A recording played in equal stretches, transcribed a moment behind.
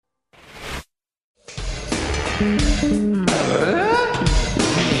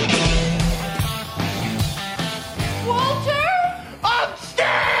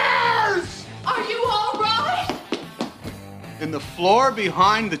Upstairs! Are you all right? In the floor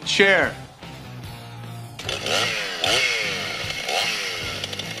behind the chair.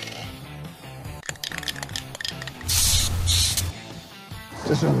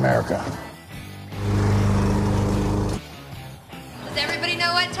 This is America. Does everybody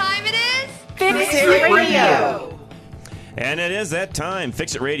know what time it is? Fix It Radio. And it is that time.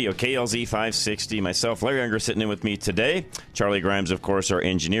 Fix It Radio, KLZ 560. Myself, Larry Unger, sitting in with me today. Charlie Grimes, of course, our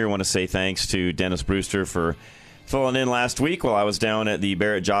engineer. I want to say thanks to Dennis Brewster for filling in last week while I was down at the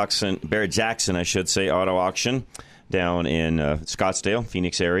Barrett Jackson, auto auction down in Scottsdale,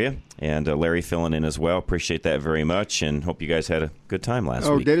 Phoenix area. And Larry filling in as well. Appreciate that very much, and hope you guys had a good time last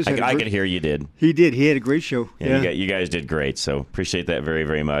week. Dennis I could hear you did. He did. He had a great show. Yeah. You guys did great, so appreciate that very,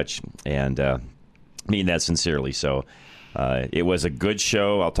 very much, and mean that sincerely. So it was a good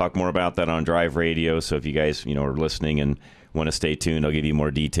show. I'll talk more about that on Drive Radio, so if you guys are listening and want to stay tuned, I'll give you more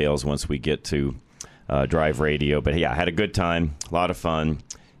details once we get to Drive Radio. But, yeah, I had a good time, a lot of fun,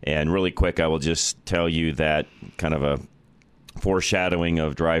 and really quick, I will just tell you that kind of a foreshadowing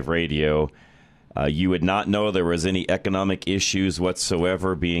of Drive Radio, you would not know there was any economic issues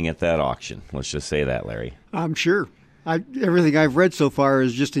whatsoever being at that auction. Let's just say that, Larry. I'm sure. Everything I've read so far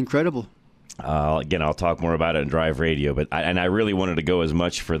is just incredible. Again, I'll talk more about it in Drive Radio, but I really wanted to go as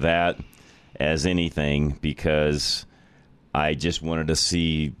much for that as anything because I just wanted to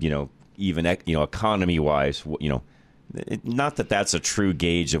see, even economy-wise, not that that's a true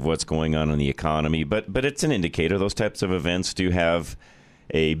gauge of what's going on in the economy, but it's an indicator. Those types of events do have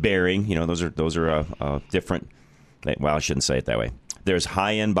a bearing. Those are different. Well, I shouldn't say it that way. There's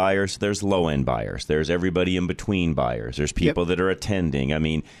high-end buyers. There's low-end buyers. There's everybody in between buyers. There's people that are attending. I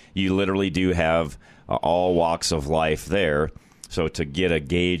mean, you literally do have all walks of life there. So to get a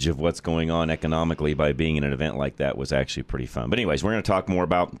gauge of what's going on economically by being in an event like that was actually pretty fun. But anyways, we're going to talk more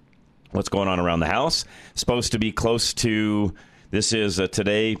about what's going on around the house. Supposed to be close to, this is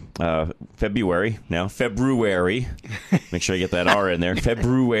today, February. Now, February. Make sure you get that R in there.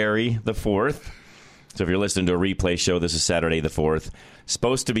 February the 4th. So if you're listening to a replay show, this is Saturday the 4th.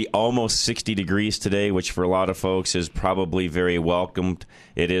 Supposed to be almost 60 degrees today, which for a lot of folks is probably very welcomed.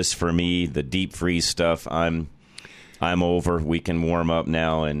 It is for me. The deep freeze stuff, I'm over. We can warm up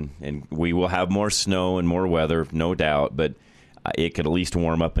now, and we will have more snow and more weather, no doubt. But it could at least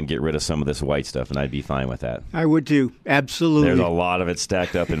warm up and get rid of some of this white stuff, and I'd be fine with that. I would too. Absolutely. There's a lot of it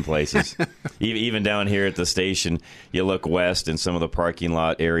stacked up in places. Even down here at the station, you look west in some of the parking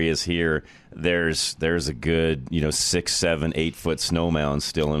lot areas here, there's a good 6, 7, 8 foot snow mounds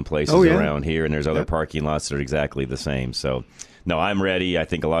still in places around here, and there's other parking lots that are exactly the same. So, no, I'm ready. I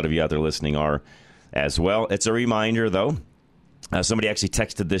think a lot of you out there listening are as well. It's a reminder, though. Somebody actually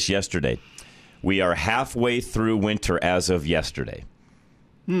texted this yesterday. We are halfway through winter as of yesterday.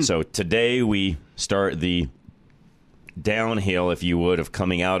 So today we start the downhill, if you would, of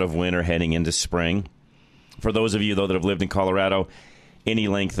coming out of winter, heading into spring. For those of you, though, that have lived in Colorado any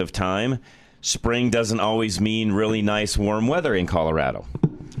length of time, spring doesn't always mean really nice, warm weather in Colorado.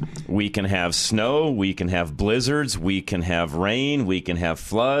 We can have snow, we can have blizzards, we can have rain, we can have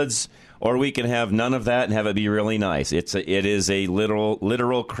floods, or we can have none of that and have it be really nice. It is a literal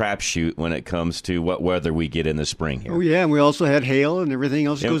crapshoot when it comes to what weather we get in the spring here. Oh, yeah, and we also had hail and everything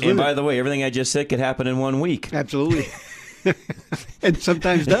else goes with it. And by the way, everything I just said could happen in 1 week. Absolutely. And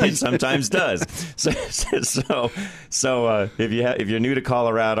sometimes does. And sometimes does. So if you're new to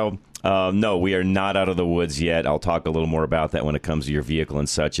Colorado, no, we are not out of the woods yet. I'll talk a little more about that when it comes to your vehicle and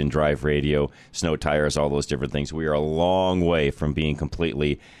such, and Drive Radio, snow tires, all those different things. We are a long way from being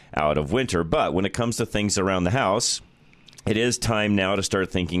completely out of winter. But when it comes to things around the house, it is time now to start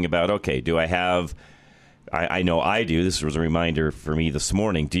thinking about, okay, do I have... I know I do. This was a reminder for me this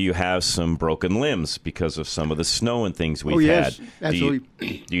morning. Do you have some broken limbs because of some of the snow and things we've had?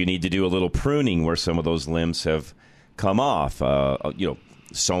 Absolutely. Do you need to do a little pruning where some of those limbs have come off?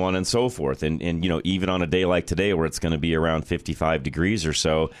 So on and so forth. And even on a day like today where it's going to be around 55 degrees or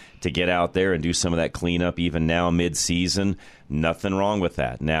so, to get out there and do some of that cleanup even now mid-season, nothing wrong with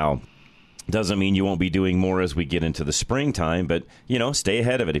that. Now, doesn't mean you won't be doing more as we get into the springtime, but, stay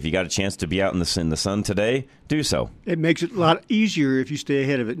ahead of it. If you got a chance to be out in the sun today, do so. It makes it a lot easier if you stay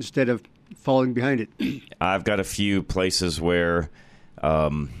ahead of it instead of falling behind it. I've got a few places where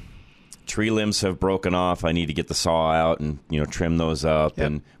tree limbs have broken off. I need to get the saw out and, trim those up. Yep.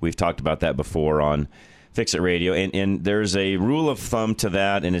 And we've talked about that before on Fix It Radio. And there's a rule of thumb to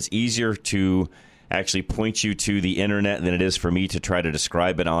that, and it's easier to actually point you to the internet than it is for me to try to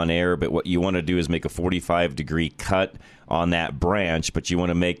describe it on air. But what you want to do is make a 45-degree cut on that branch, but you want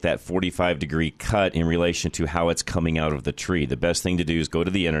to make that 45-degree cut in relation to how it's coming out of the tree. The best thing to do is go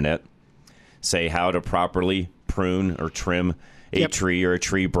to the internet, say how to properly prune or trim a tree or a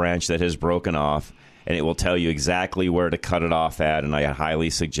tree branch that has broken off, and it will tell you exactly where to cut it off at, and I highly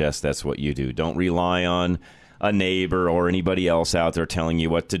suggest that's what you do. Don't rely on a neighbor or anybody else out there telling you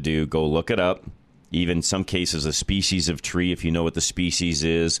what to do. Go look it up. Even in some cases, a species of tree, if you know what the species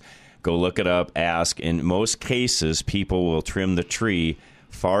is, go look it up, ask. In most cases, people will trim the tree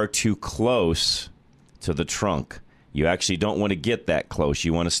far too close to the trunk. You actually don't want to get that close.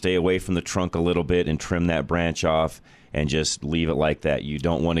 You want to stay away from the trunk a little bit and trim that branch off and just leave it like that. You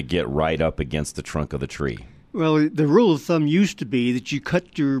don't want to get right up against the trunk of the tree. Well, the rule of thumb used to be that you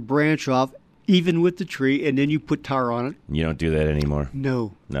cut your branch off even with the tree, and then you put tar on it. You don't do that anymore?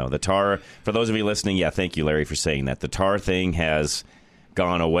 No. No, the tar, for those of you listening, thank you, Larry, for saying that. The tar thing has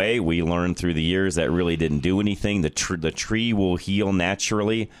gone away. We learned through the years that really didn't do anything. The tree will heal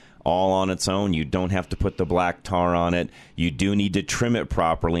naturally all on its own. You don't have to put the black tar on it. You do need to trim it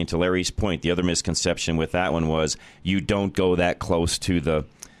properly. And to Larry's point, the other misconception with that one was you don't go that close to the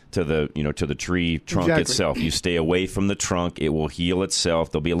tree trunk itself. You stay away from the trunk. It will heal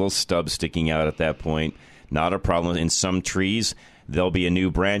itself. There'll be a little stub sticking out at that point. Not a problem. In some trees, there'll be a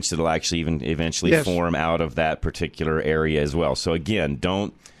new branch that'll actually even eventually form out of that particular area as well. So again,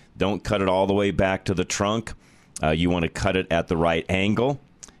 don't cut it all the way back to the trunk. You want to cut it at the right angle,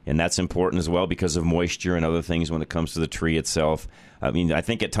 and that's important as well because of moisture and other things when it comes to the tree itself. I mean, I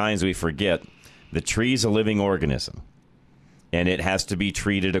think at times we forget the tree's a living organism, and it has to be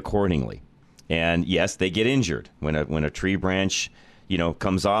treated accordingly. And yes, they get injured when a tree branch,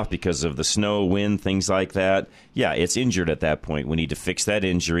 comes off because of the snow, wind, things like that. Yeah, it's injured at that point. We need to fix that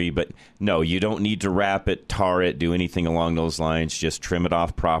injury. But no, you don't need to wrap it, tar it, do anything along those lines. Just trim it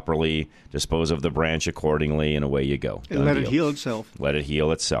off properly, dispose of the branch accordingly, and away you go. And let it heal itself. Let it heal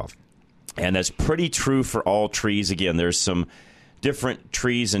itself. And that's pretty true for all trees. Again, there's some different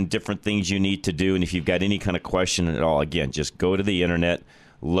trees and different things you need to do. And if you've got any kind of question at all, again, just go to the internet,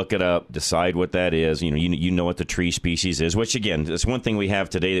 look it up, decide what that is. You know what the tree species is, which, again, it's one thing we have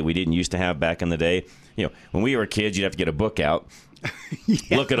today that we didn't used to have back in the day. When we were kids, you'd have to get a book out,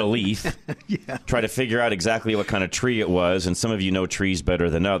 look at a leaf, try to figure out exactly what kind of tree it was. And some of you know trees better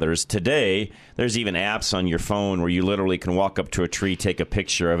than others. Today, there's even apps on your phone where you literally can walk up to a tree, take a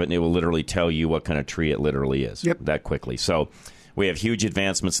picture of it, and it will literally tell you what kind of tree it literally is that quickly. So we have huge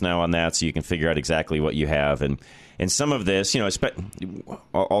advancements now on that, so you can figure out exactly what you have. And some of this,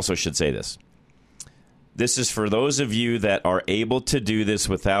 also should say this. This is for those of you that are able to do this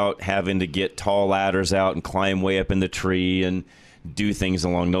without having to get tall ladders out and climb way up in the tree and do things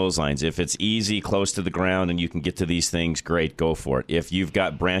along those lines. If it's easy, close to the ground, and you can get to these things, great, go for it. If you've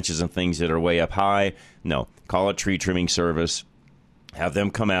got branches and things that are way up high, no, call a tree trimming service. Have them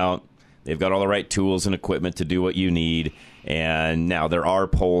come out. They've got all the right tools and equipment to do what you need. And now there are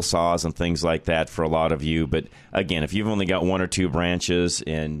pole saws and things like that for a lot of you. But again, if you've only got one or two branches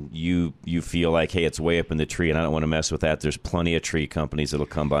and you feel like, hey, it's way up in the tree and I don't want to mess with that, there's plenty of tree companies that will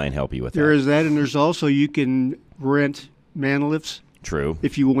come by and help you with that. There is that, and there's also you can rent man lifts. True.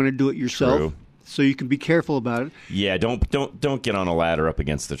 If you want to do it yourself. True. So you can be careful about it. Yeah, don't get on a ladder up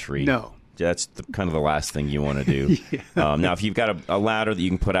against the tree. No. That's kind of the last thing you want to do. Now, if you've got a ladder that you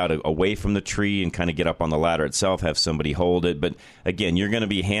can put out away from the tree and kind of get up on the ladder itself, have somebody hold it. But again, you're going to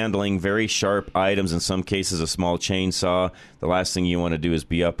be handling very sharp items, in some cases a small chainsaw. The last thing you want to do is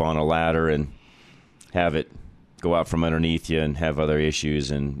be up on a ladder and have it go out from underneath you and have other issues.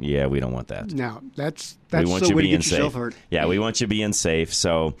 And, we don't want that. No, that's we want the you way to being get yourself safe. hurt. Yeah, we want you being safe.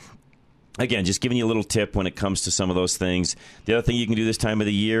 So again, just giving you a little tip when it comes to some of those things. The other thing you can do this time of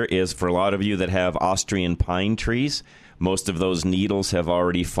the year is for a lot of you that have Austrian pine trees, most of those needles have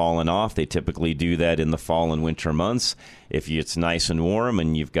already fallen off. They typically do that in the fall and winter months. If it's nice and warm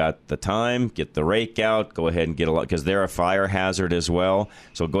and you've got the time, get the rake out, go ahead and get a lot, because they're a fire hazard as well.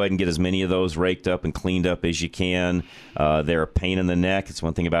 So go ahead and get as many of those raked up and cleaned up as you can. They're a pain in the neck. It's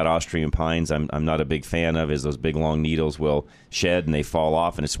one thing about Austrian pines I'm not a big fan of, is those big long needles will shed and they fall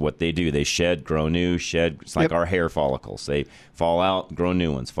off, and it's what they do. They shed, grow new, shed. It's like our hair follicles. They fall out, grow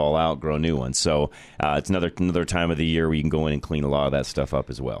new ones, fall out, grow new ones. So it's another time of the year where you can go in and clean a lot of that stuff up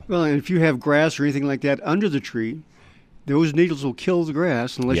as well. Well, and if you have grass or anything like that under the tree, those needles will kill the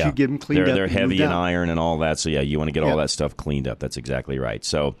grass unless you get them cleaned up. They're heavy and iron and all that. So, you want to get all that stuff cleaned up. That's exactly right.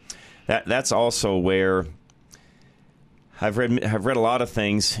 So that's also where I've read a lot of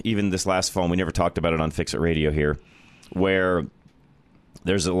things, even this last fall, and we never talked about it on Fix It Radio here, where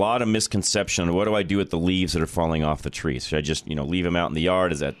there's a lot of misconception on what do I do with the leaves that are falling off the trees? Should I just, leave them out in the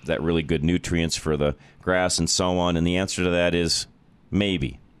yard? Is that really good nutrients for the grass and so on? And the answer to that is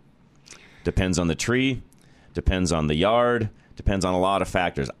maybe. Depends on the tree, depends on the yard, depends on a lot of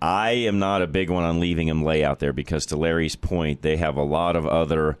factors. I am not a big one on leaving them lay out there because, to Larry's point, they have a lot of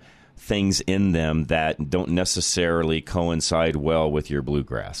other things in them that don't necessarily coincide well with your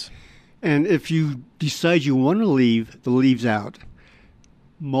bluegrass. And if you decide you want to leave the leaves out,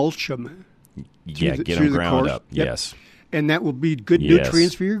 mulch them. Get them ground up. Yep. Yes. And that will be good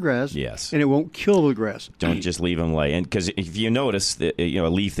nutrients for your grass. Yes. And it won't kill the grass. Don't just leave them lay. And because if you notice, a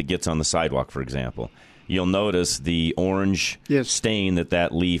leaf that gets on the sidewalk, for example, you'll notice the orange stain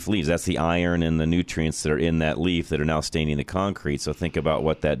that leaf leaves. That's the iron and the nutrients that are in that leaf that are now staining the concrete. So think about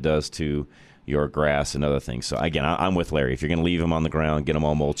what that does to your grass and other things. So, again, I'm with Larry. If you're going to leave them on the ground, get them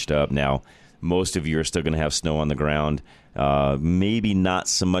all mulched up. Now, most of you are still going to have snow on the ground. Maybe not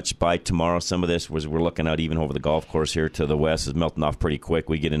so much by tomorrow. Some of this we're looking out even over the golf course here to the west is melting off pretty quick.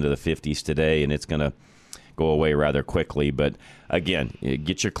 We get into the 50s today, and it's going to go away rather quickly. But again,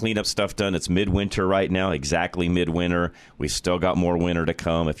 get your cleanup stuff done. It's midwinter right now, exactly midwinter. We've still got more winter to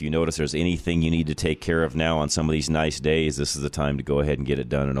come. If you notice there's anything you need to take care of now on some of these nice days, this is the time to go ahead and get it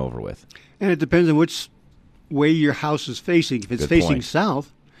done and over with. And it depends on which way your house is facing. If it's facing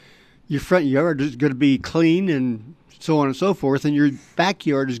south, your front yard is going to be clean and so on and so forth, and your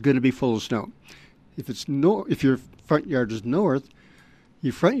backyard is going to be full of snow. If your front yard is north,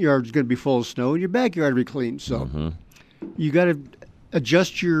 your front yard is going to be full of snow, and your backyard will be clean. So you got to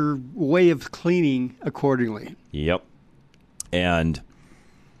adjust your way of cleaning accordingly. Yep. And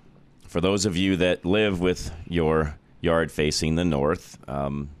for those of you that live with your yard facing the north,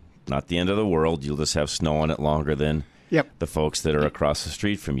 not the end of the world. You'll just have snow on it longer than the folks that are across the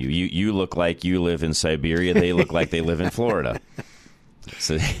street from you. You look like you live in Siberia. They look like they live in Florida.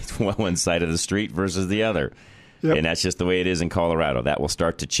 So it's one side of the street versus the other. Yep. And that's just the way it is in Colorado. That will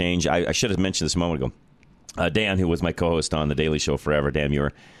start to change. I should have mentioned this a moment ago. Dan, who was my co-host on The Daily Show forever, Dan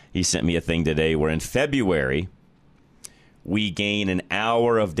Muir, he sent me a thing today where in February we gain an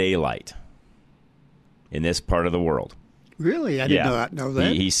hour of daylight in this part of the world. Really? I did not know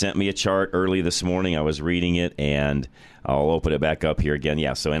that. He sent me a chart early this morning. I was reading it, and I'll open it back up here again.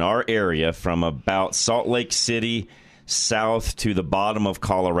 Yeah, so in our area, from about Salt Lake City south to the bottom of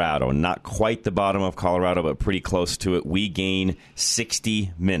Colorado, not quite the bottom of Colorado, but pretty close to it, we gain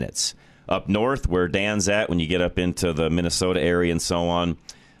 60 minutes. Up north, where Dan's at, when you get up into the Minnesota area and so on,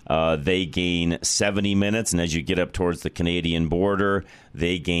 they gain 70 minutes. And as you get up towards the Canadian border,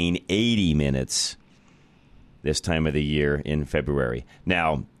 they gain 80 minutes this time of the year in February.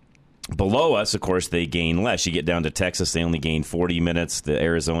 Now, below us, of course, they gain less. You get down to Texas, they only gain 40 minutes. The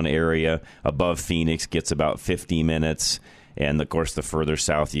Arizona area above Phoenix gets about 50 minutes. And, of course, the further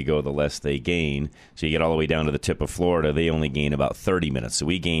south you go, the less they gain. So you get all the way down to the tip of Florida, they only gain about 30 minutes. So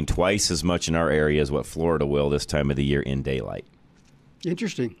we gain twice as much in our area as what Florida will this time of the year in daylight.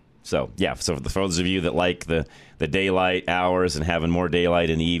 Interesting. So, for those of you that like the daylight hours and having more daylight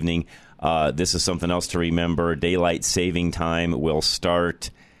in the evening, this is something else to remember. Daylight saving time will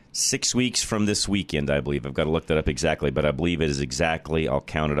start 6 weeks from this weekend, I believe. I've got to look that up exactly, but I believe it is exactly, I'll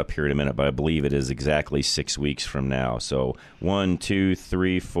count it up here in a minute, but I believe it is exactly 6 weeks from now. So 1, 2,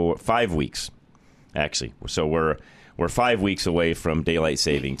 3, 4, 5 weeks, actually. So we're 5 weeks away from daylight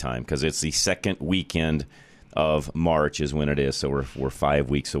saving time because it's the second weekend of March is when it is. So we're 5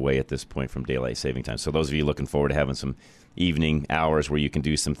 weeks away at this point from daylight saving time. So those of you looking forward to having some evening hours where you can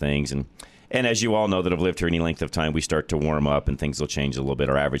do some things. And as you all know that have lived here any length of time, we start to warm up and things will change a little bit.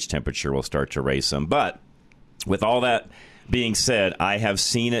 Our average temperature will start to raise some. But with all that being said, I have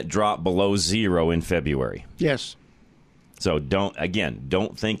seen it drop below zero in February. Yes. So don't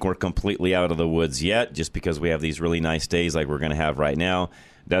think we're completely out of the woods yet. Just because we have these really nice days like we're going to have right now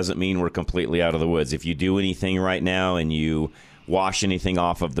doesn't mean we're completely out of the woods. If you do anything right now and you wash anything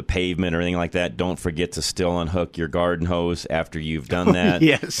off of the pavement or anything like that, don't forget to still unhook your garden hose after you've done that.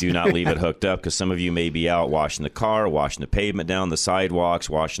 Yes. Do not leave it hooked up because some of you may be out washing the car, washing the pavement down, the sidewalks,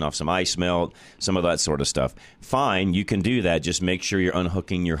 washing off some ice melt, some of that sort of stuff. Fine, you can do that. Just make sure you're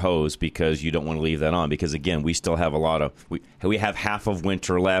unhooking your hose because you don't want to leave that on because, again, we still have we have half of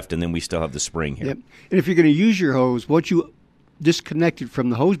winter left and then we still have the spring here. Yep. And if you're going to use your hose, once you disconnect it from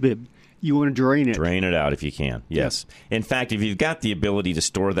the hose bib, you want to drain it. Drain it out if you can, yes. Yeah. In fact, if you've got the ability to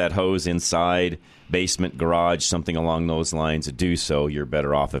store that hose inside, basement, garage, something along those lines, do so. You're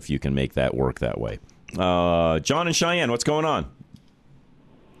better off if you can make that work that way. John and Cheyenne, what's going on?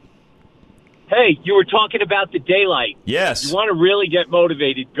 Hey, you were talking about the daylight. Yes. You want to really get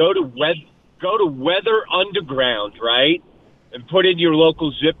motivated, go to Weather Underground, right? and put in your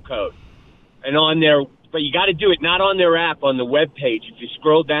local zip code. And on their, but you got to do it not on their app, on the web page. If you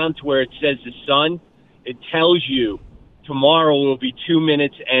scroll down to where it says the sun, it tells you tomorrow will be 2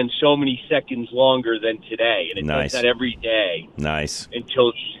 minutes and so many seconds longer than today, and it does that every day. Nice.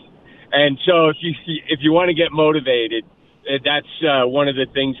 And so if you want to get motivated, that's one of the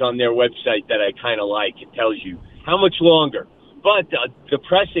things on their website that I kind of like. It tells you how much longer. But the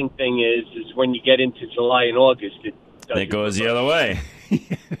pressing thing is when you get into July and August, it goes the other way,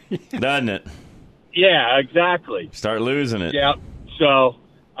 doesn't it? Yeah, exactly. Start losing it. Yeah. So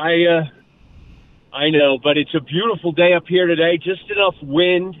I know, but it's a beautiful day up here today. Just enough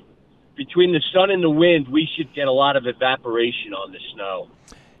wind. Between the sun and the wind, we should get a lot of evaporation on the snow.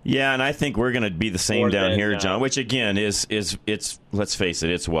 Yeah, and I think we're going to be the same down here, John, which, again, is let's face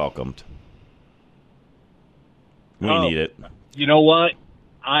it, it's welcomed. We need it. You know what?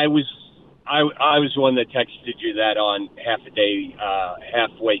 I was the one that texted you that on half a day,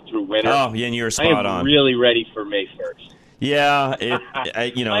 halfway through winter. Oh, yeah, and you were spot on. I am really ready for May 1st. Yeah,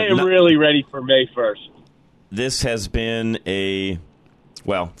 I am really ready for May 1st. This has been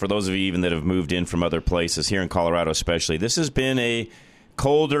for those of you even that have moved in from other places, here in Colorado especially, this has been a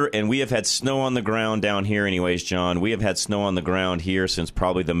colder, and we have had snow on the ground down here anyways, John. We have had snow on the ground here since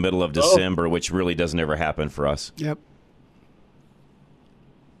probably the middle of December, which really doesn't ever happen for us. Yep.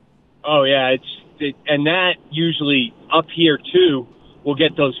 Oh, yeah, and that usually up here, too, we'll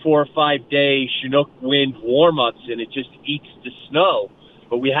get those 4 or 5 day Chinook wind warm-ups, and it just eats the snow.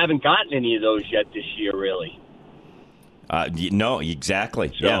 But we haven't gotten any of those yet this year, really. No,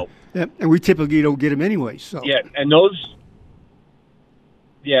 exactly. So, yeah, and we typically don't get them anyway. So yeah, and those.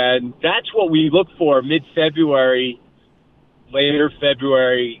 Yeah, and that's what we look for mid-February, later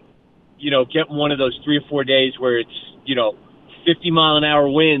February. Get one of those 3 or 4 days where it's 50-mile-an-hour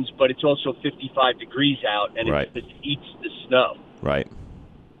winds, but it's also 55 degrees out, and it just eats the snow. Right.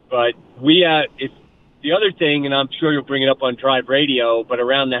 But if the other thing, and I'm sure you'll bring it up on Drive Radio, but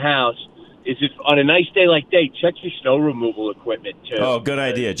around the house, is if on a nice day like today, check your snow removal equipment too. Oh, good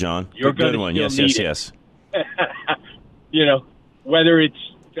idea, John. You're good one. Yes. Whether it's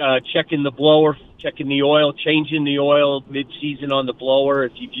checking the blower, checking the oil, changing the oil mid-season on the blower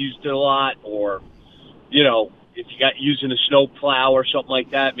if you've used it a lot, or if you got using a snow plow or something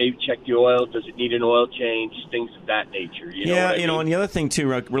like that, maybe check the oil. Does it need an oil change? Things of that nature. And the other thing, too,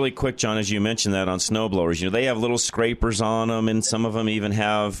 really quick, John, as you mentioned that on snowblowers, they have little scrapers on them, and some of them even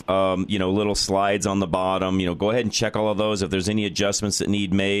have, little slides on the bottom. Go ahead and check all of those. If there's any adjustments that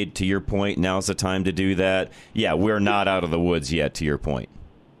need made, to your point, now's the time to do that. Yeah, we're not out of the woods yet, to your point.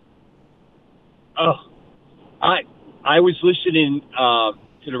 Oh, I was listening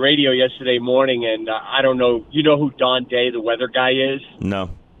to the radio yesterday morning, and I don't know, you know who Don Day, the weather guy, is? No.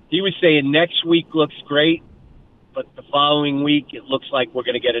 He was saying next week looks great, but the following week it looks like we're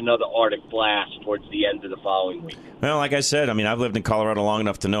going to get another Arctic blast towards the end of the following week. Well, like I said, I've lived in Colorado long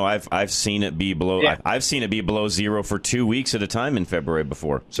enough to know I've seen it be below. Yeah. I've seen it be below zero for 2 weeks at a time in February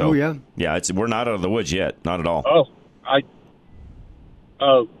before. So yeah, we're not out of the woods yet, not at all.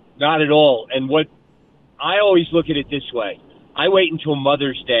 Not at all. And what I always look at it this way. I wait until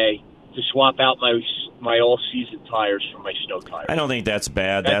Mother's Day to swap out my all-season tires for my snow tires. I don't think that's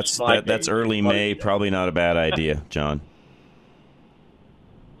bad. That's early May. Probably not a bad idea, John.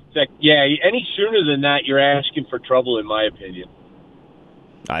 Yeah, any sooner than that, you're asking for trouble, in my opinion.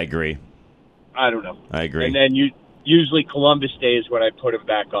 I agree. I don't know. I agree. And then usually Columbus Day is when I put them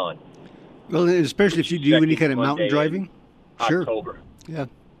back on. Well, especially if you do any kind of mountain driving. Sure. October. Yeah.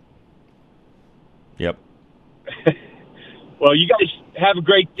 Yep. Well, you guys have a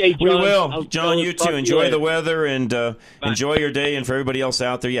great day, John. We will. John, you too. Enjoy the weather and enjoy your day. And for everybody else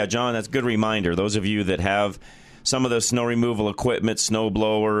out there, John, that's a good reminder. Those of you that have some of the snow removal equipment, snow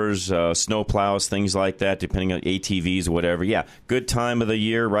blowers, snow plows, things like that, depending on ATVs or whatever. Yeah, good time of the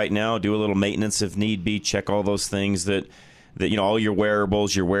year right now. Do a little maintenance if need be. Check all those things that all your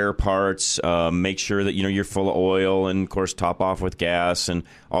wearables, your wear parts, make sure that you're full of oil, and of course top off with gas and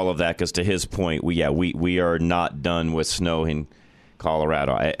all of that. Because to his point, we are not done with snow in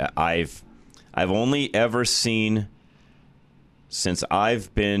Colorado. I've only ever seen, since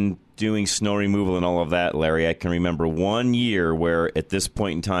I've been doing snow removal and all of that, Larry, I can remember 1 year where at this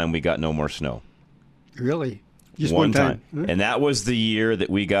point in time we got no more snow. Really? Just one time. Huh? And that was the year that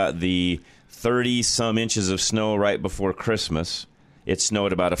we got the 30-some inches of snow right before Christmas. It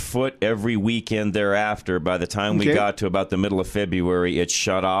snowed about a foot every weekend thereafter. By the time we got to about the middle of February, it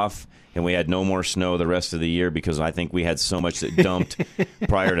shut off, and we had no more snow the rest of the year because I think we had so much that dumped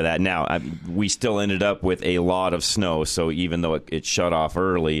prior to that. Now, we still ended up with a lot of snow, so even though it shut off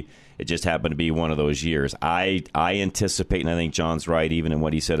early, It just happened to be one of those years. I anticipate, and I think John's right, even in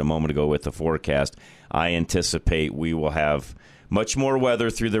what he said a moment ago with the forecast, I anticipate we will have much more weather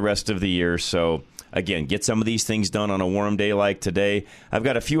through the rest of the year. So, again, get some of these things done on a warm day like today. I've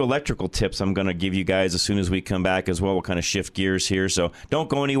got a few electrical tips I'm going to give you guys as soon as we come back as well. We'll kind of shift gears here. So don't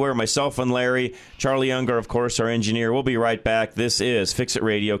go anywhere. Myself and Larry, Charlie Unger, of course, our engineer. We'll be right back. This is Fix It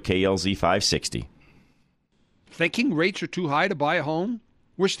Radio, KLZ 560. Thinking rates are too high to buy a home?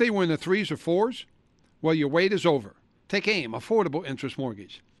 Wish they were in the 3s or 4s? Well, your wait is over. Take AIM, Affordable Interest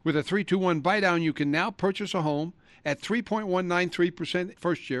Mortgage. With a 3-2-1 buy-down, you can now purchase a home at 3.193%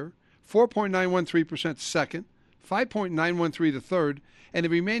 first year, 4.913% second, 5.913 the third, and the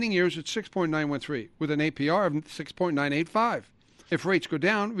remaining years at 6.913 with an APR of 6.985. If rates go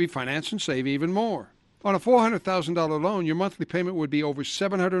down, refinance and save even more. On a $400,000 loan, your monthly payment would be over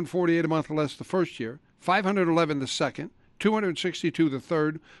 $748 a month less the first year, $511 the second, $262 the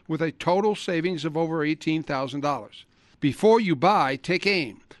third, with a total savings of over $18,000. Before you buy, take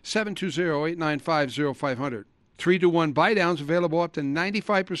AIM, 720-895-0500. 3-to-1 buy-downs available up to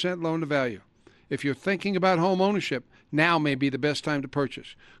 95% loan to value. If you're thinking about home ownership, now may be the best time to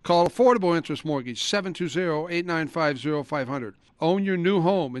purchase. Call Affordable Interest Mortgage, 720-895-0500. Own your new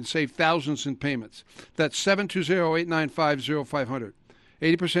home and save thousands in payments. That's 720-895-0500. 80%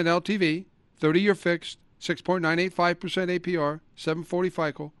 LTV, 30-year fixed, 6.985% APR, 740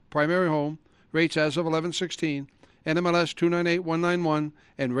 FICO, primary home, rates as of 11/16, NMLS 298191,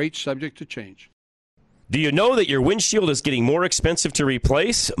 and rates subject to change. Do you know that your windshield is getting more expensive to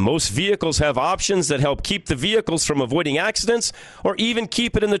replace? Most vehicles have options that help keep the vehicles from avoiding accidents or even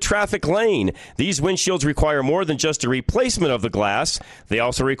keep it in the traffic lane. These windshields require more than just a replacement of the glass. They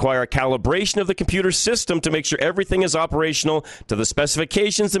also require a calibration of the computer system to make sure everything is operational to the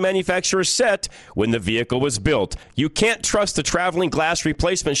specifications the manufacturer set when the vehicle was built. You can't trust the traveling glass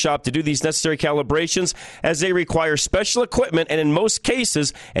replacement shop to do these necessary calibrations, as they require special equipment and, in most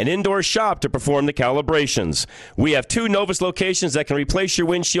cases, an indoor shop to perform the calibration. We have 2 Novus locations that can replace your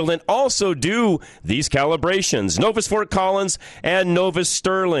windshield and also do these calibrations. Novus Fort Collins and Novus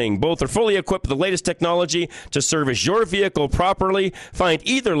Sterling. Both are fully equipped with the latest technology to service your vehicle properly. Find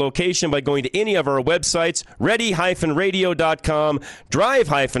either location by going to any of our websites, ready-radio.com,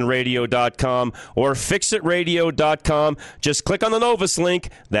 drive-radio.com, or fixitradio.com. Just click on the Novus link.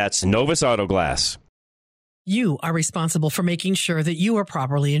 That's Novus Auto Glass. You are responsible for making sure that you are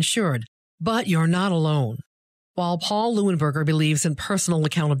properly insured. But you're not alone. While Paul Leuenberger believes in personal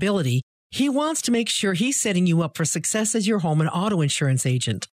accountability, he wants to make sure he's setting you up for success as your home and auto insurance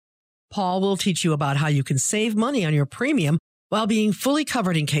agent. Paul will teach you about how you can save money on your premium while being fully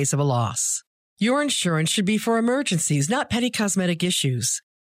covered in case of a loss. Your insurance should be for emergencies, not petty cosmetic issues.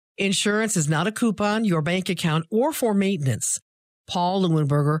 Insurance is not a coupon, your bank account, or for maintenance. Paul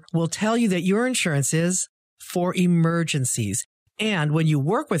Leuenberger will tell you that your insurance is for emergencies. And when you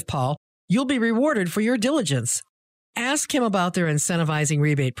work with Paul, you'll be rewarded for your diligence. Ask him about their incentivizing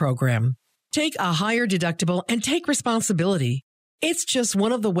rebate program. Take a higher deductible and take responsibility. It's just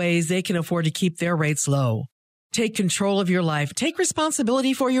one of the ways they can afford to keep their rates low. Take control of your life. Take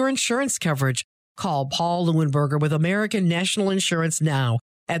responsibility for your insurance coverage. Call Paul Leuenberger with American National Insurance now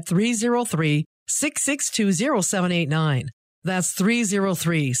at 303-662-0789. That's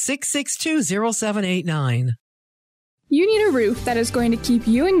 303-662-0789. You need a roof that is going to keep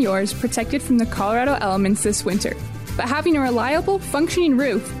you and yours protected from the Colorado elements this winter. But having a reliable, functioning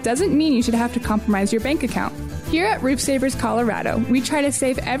roof doesn't mean you should have to compromise your bank account. Here at Roof Savers Colorado, we try to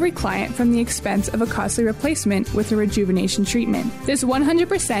save every client from the expense of a costly replacement with a rejuvenation treatment. This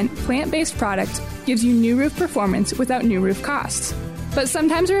 100% plant-based product gives you new roof performance without new roof costs. But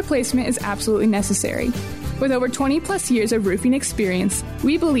sometimes a replacement is absolutely necessary. With over 20 plus years of roofing experience,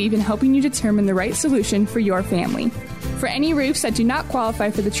 we believe in helping you determine the right solution for your family. For any roofs that do not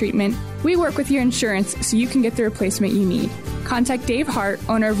qualify for the treatment, we work with your insurance so you can get the replacement you need. Contact Dave Hart,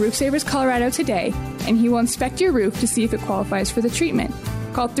 owner of Roof Savers Colorado today, and he will inspect your roof to see if it qualifies for the treatment.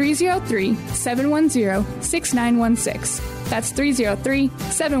 Call 303-710-6916. That's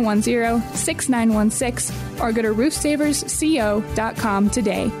 303-710-6916, or go to roofsaversco.com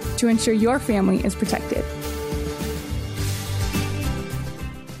today to ensure your family is protected.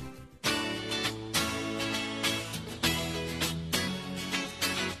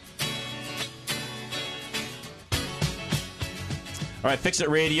 All right, Fix It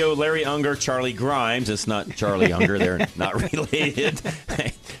Radio, Larry Unger, Charlie Grimes. It's not Charlie Unger. They're not related.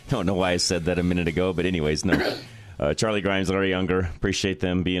 I don't know why I said that a minute ago, but anyways, no. Charlie Grimes, Larry Unger, appreciate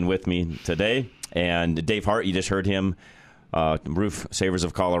them being with me today. And Dave Hart, you just heard him Roof Savers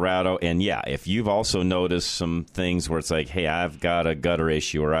of Colorado. And yeah, if you've also noticed some things where it's like, hey, I've got a gutter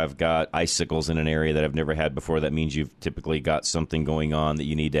issue or I've got icicles in an area that I've never had before, that means you've typically got something going on that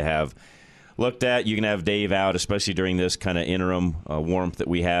you need to have looked at. You can have Dave out, especially during this kind of interim warmth that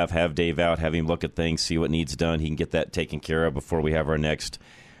we have Dave out, have him look at things, see what needs done. He can get that taken care of before we have our next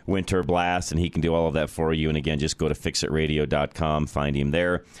winter blast, and he can do all of that for you. And again, just go to fixitradio.com, find him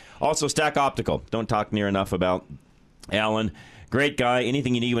there. Also, Stack Optical. Don't talk near enough about Alan. Great guy.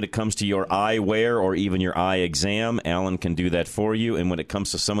 Anything you need when it comes to your eyewear or even your eye exam, Alan can do that for you. And when it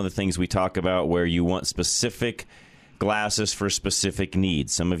comes to some of the things we talk about where you want specific glasses for specific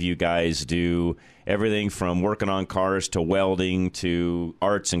needs, some of you guys do everything from working on cars to welding to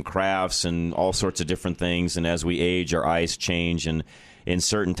arts and crafts and all sorts of different things. And as we age, our eyes change, and in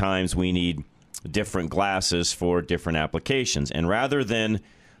certain times we need different glasses for different applications. And rather than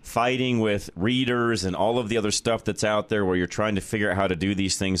fighting with readers and all of the other stuff that's out there where you're trying to figure out how to do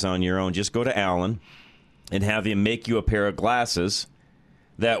these things on your own, just go to Alan and have him make you a pair of glasses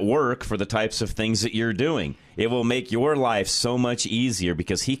that work for the types of things that you're doing. It will make your life so much easier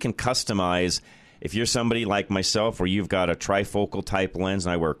because he can customize. If you're somebody like myself where you've got a trifocal type lens,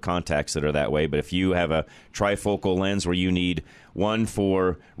 and I wear contacts that are that way, but if you have a trifocal lens where you need one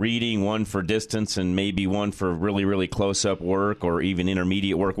for reading, one for distance, and maybe one for really, really close-up work or even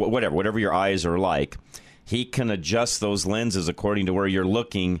intermediate work, whatever your eyes are like, he can adjust those lenses according to where you're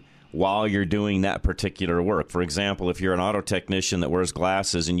looking while you're doing that particular work. For example, if you're an auto technician that wears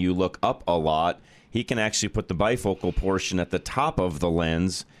glasses and you look up a lot, he can actually put the bifocal portion at the top of the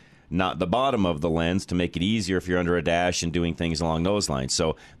lens, not the bottom of the lens, to make it easier if you're under a dash and doing things along those lines.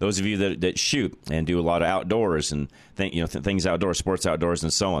 So those of you that shoot and do a lot of outdoors and things outdoors, sports outdoors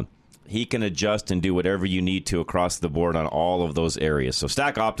and so on, he can adjust and do whatever you need to across the board on all of those areas. So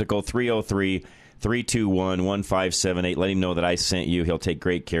Stack Optical, 303-321-1578. Let him know that I sent you. He'll take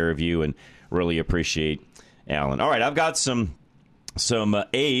great care of you and really appreciate Alan. All right, I've got some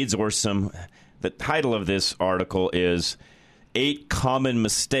aids or some. The title of this article is 8 Common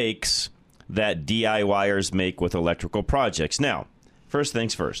Mistakes that DIYers Make with Electrical Projects. Now, first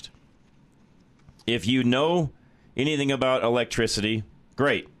things first. If you know anything about electricity,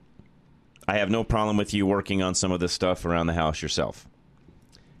 great. I have no problem with you working on some of this stuff around the house yourself.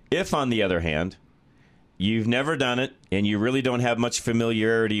 If, on the other hand, you've never done it and you really don't have much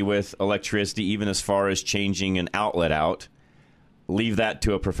familiarity with electricity, even as far as changing an outlet out, leave that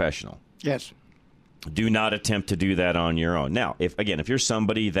to a professional. Yes. Do not attempt to do that on your own. Now, if you're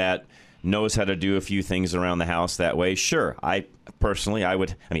somebody that knows how to do a few things around the house that way, sure. I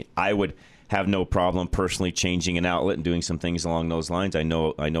would have no problem personally changing an outlet and doing some things along those lines. I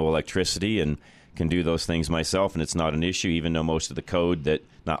know electricity and can do those things myself, and it's not an issue, even though most of the code, that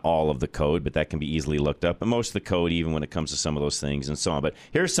not all of the code, but that can be easily looked up, and most of the code, even when it comes to some of those things and so on. But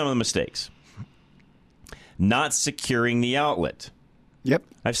here's some of the mistakes. Not securing the outlet. Yep.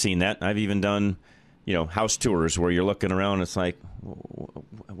 I've seen that. I've even done house tours where you're looking around and it's like,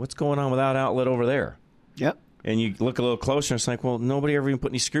 what's going on with that outlet over there? Yep. And you look a little closer and it's like, well, nobody ever even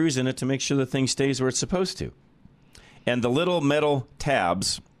put any screws in it to make sure the thing stays where it's supposed to. And the little metal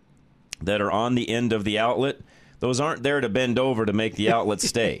tabs that are on the end of the outlet, those aren't there to bend over to make the outlet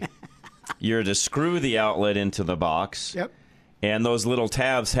stay. You're to screw the outlet into the box. Yep. And those little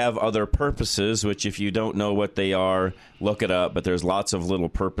tabs have other purposes, which if you don't know what they are, look it up. But there's lots of little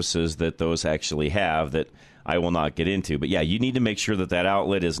purposes that those actually have that I will not get into. But, yeah, you need to make sure that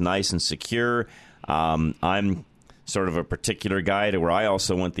outlet is nice and secure. I'm sort of a particular guy to where I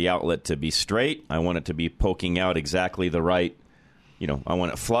also want the outlet to be straight. I want it to be poking out exactly the right, I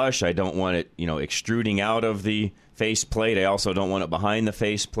want it flush. I don't want it, extruding out of the faceplate. I also don't want it behind the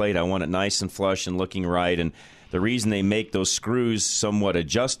faceplate. I want it nice and flush and looking right. And the reason they make those screws somewhat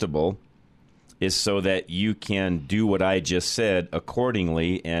adjustable is so that you can do what I just said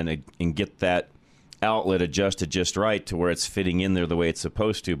accordingly and get that outlet adjusted just right to where it's fitting in there the way it's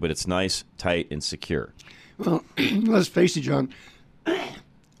supposed to, but it's nice, tight, and secure. Well, let's face it, John.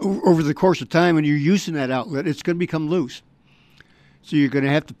 Over the course of time, when you're using that outlet, it's going to become loose. So you're going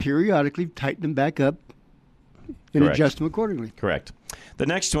to have to periodically tighten them back up and adjust them accordingly. Correct. The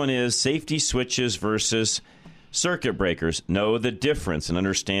next one is safety switches versus circuit breakers. Know the difference and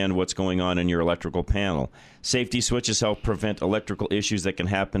understand what's going on in your electrical panel. Safety switches help prevent electrical issues that can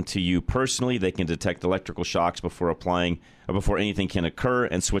happen to you personally. They can detect electrical shocks before anything can occur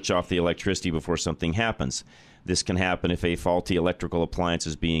and switch off the electricity before something happens. This can happen if a faulty electrical appliance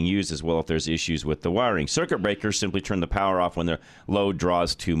is being used, as well if there's issues with the wiring. Circuit breakers simply turn the power off when the load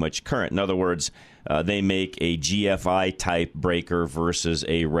draws too much current. In other words, they make a GFI-type breaker versus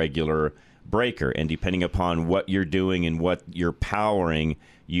a regular breaker, and depending upon what you're doing and what you're powering,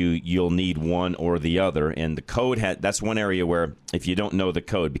 you'll need one or the other. And the code that's one area where, if you don't know the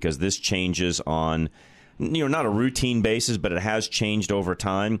code, because this changes on not a routine basis, but it has changed over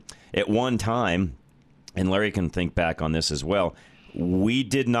time. At one time, and Larry can think back on this as well, we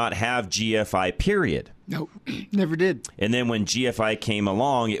did not have GFI, period. No, never did. And then when GFI came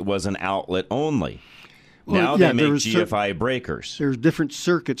along, it was an outlet only. Well, now they make GFI breakers. There's different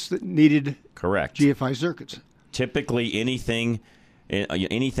circuits that needed correct GFI circuits. Typically anything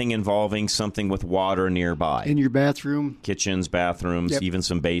involving something with water nearby. In your bathroom. Kitchens, bathrooms, even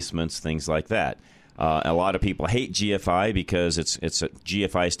some basements, things like that. A lot of people hate GFI because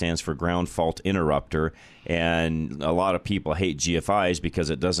GFI stands for ground fault interrupter, and a lot of people hate GFIs because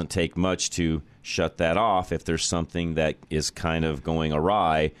it doesn't take much to shut that off. If there's something that is kind of going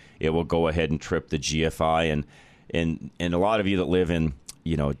awry, it will go ahead and trip the GFI. And a lot of you that live in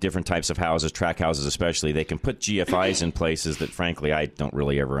different types of houses, track houses especially, they can put GFIs in places that, frankly, I don't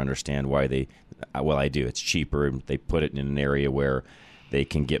really ever understand why well, I do. It's cheaper. They put it in an area where they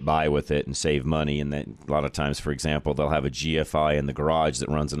can get by with it and save money. And then a lot of times, for example, they'll have a GFI in the garage that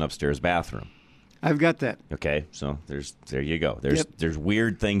runs an upstairs bathroom. I've got that. Okay, so there you go. There's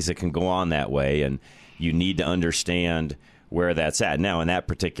weird things that can go on that way, and you need to understand where that's at. Now, in that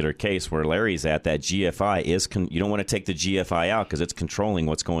particular case where Larry's at, that GFI you don't want to take the GFI out because it's controlling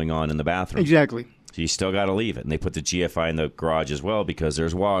what's going on in the bathroom. Exactly. So you still got to leave it. And they put the GFI in the garage as well because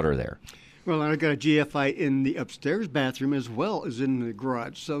there's water there. Well, I've got a GFI in the upstairs bathroom as well as in the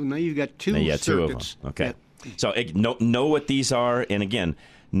garage. So now you've got two circuits. Two of them. Okay. So know what these are. And again,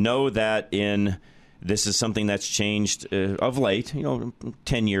 know that this is something that's changed of late,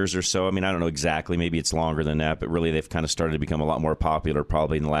 10 years or so. I mean, I don't know exactly. Maybe it's longer than that. But really, they've kind of started to become a lot more popular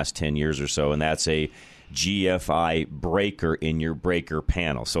probably in the last 10 years or so. And that's a GFI breaker in your breaker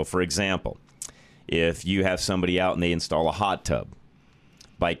panel. So, for example, if you have somebody out and they install a hot tub,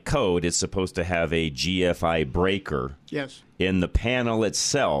 by code, it's supposed to have a GFI breaker in the panel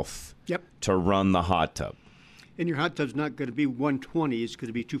itself to run the hot tub. And your hot tub's not going to be 120. It's going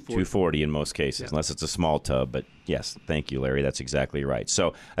to be 240. 240 in most cases, unless it's a small tub. But, yes, thank you, Larry. That's exactly right.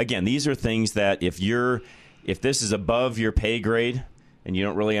 So, again, these are things that if this is above your pay grade and you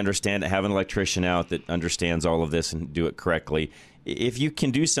don't really understand it, have an electrician out that understands all of this and do it correctly. If you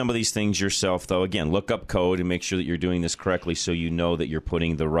can do some of these things yourself, though, again, look up code and make sure that you're doing this correctly so you know that you're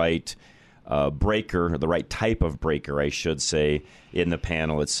putting the right breaker, or the right type of breaker, I should say, in the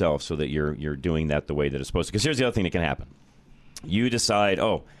panel itself so that you're doing that the way that it's supposed to. Because here's the other thing that can happen. You decide,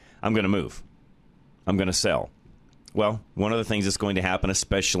 I'm going to move. I'm going to sell. Well, one of the things that's going to happen,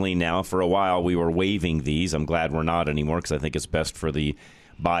 especially now, for a while we were waiving these. I'm glad we're not anymore because I think it's best for the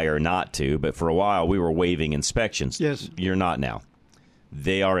buyer not to. But for a while we were waiving inspections. Yes. You're not now.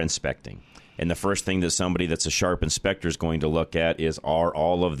 They are inspecting. And the first thing that somebody that's a sharp inspector is going to look at is, are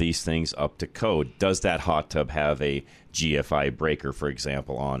all of these things up to code? Does that hot tub have a GFI breaker, for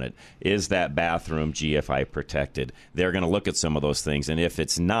example, on it? Is that bathroom GFI protected? They're going to look at some of those things. And if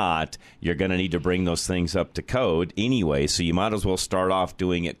it's not, you're going to need to bring those things up to code anyway. So you might as well start off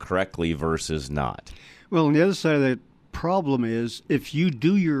doing it correctly versus not. Well, on the other side of that problem is, if you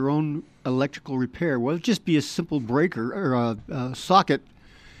do your own electrical repair, well, it'll just be a simple breaker or a socket.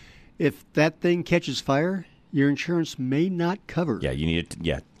 If that thing catches fire, your insurance may not cover. Yeah, you need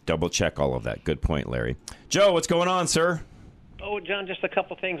to double check all of that. Good point, Larry. Joe, what's going on, sir? Oh, John, just a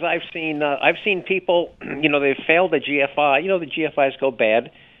couple things I've seen. I've seen people, they've failed the GFI. The GFIs go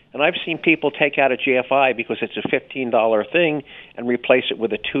bad. And I've seen people take out a GFI because it's a $15 thing and replace it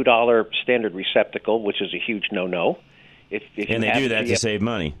with a $2 standard receptacle, which is a huge no-no. And they do that to save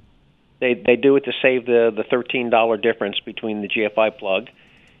money. They do it to save the $13 difference between the GFI plug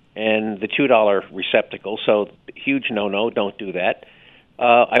and the $2 receptacle. So huge no-no, don't do that.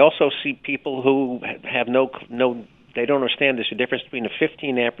 I also see people who have they don't understand there's a difference between a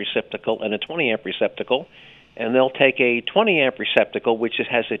 15-amp receptacle and a 20-amp receptacle, and they'll take a 20-amp receptacle, which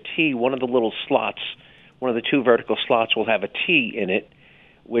has a T, one of the little slots, one of the two vertical slots will have a T in it,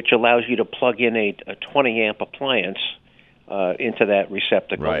 which allows you to plug in a 20-amp appliance into that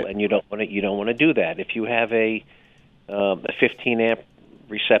receptacle, right. And you don't want to do that. If you have a 15-amp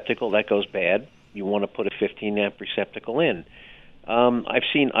receptacle, that goes bad. You want to put a 15-amp receptacle in.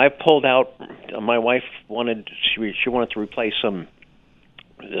 I've pulled out. My wife wanted to replace some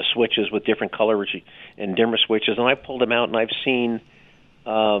switches with different colors and dimmer switches, and I pulled them out, and I've seen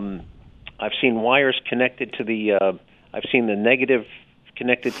wires connected to the. I've seen the negative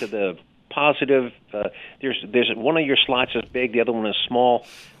connected to the positive. There's one of your slots is big, the other one is small.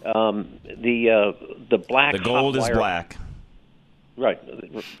 The black. The gold is black. Right.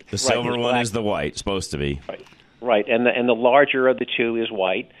 The silver one is the white, supposed to be. Right, and the larger of the two is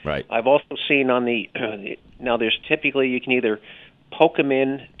white. Right. I've also seen on the now there's typically you can either poke them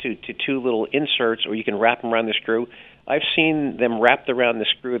in to two little inserts, or you can wrap them around the screw. I've seen them wrapped around the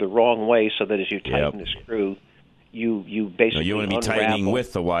screw the wrong way, so that as you tighten the screw, you basically you want to be tightening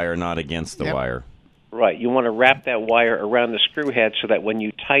with the wire, not against the wire. Right. You want to wrap that wire around the screw head so that when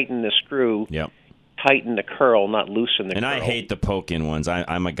you tighten the screw, tighten the curl, not loosen the curl. And I hate the poke-in ones.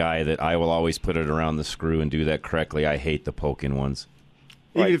 I'm a guy that I will always put it around the screw and do that correctly. I hate the poke-in ones.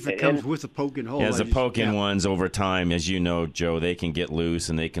 Even if it comes with a poke-in hole. As the poke-in ones, over time, as you know, Joe, they can get loose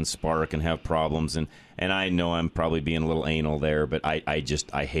and they can spark and have problems. And I know I'm probably being a little anal there, but I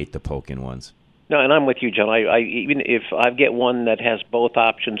hate the poke-in ones. No, and I'm with you, John. I even if I get one that has both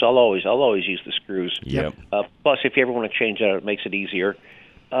options, I'll always use the screws. Yep. Plus, if you ever want to change that, it makes it easier.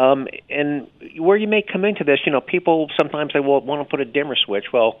 And where you may come into this, people sometimes they will want to put a dimmer switch.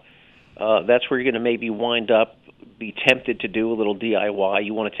 Well, that's where you're going to maybe wind up, be tempted to do a little DIY.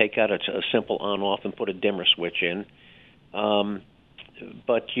 You want to take out a simple on-off and put a dimmer switch in.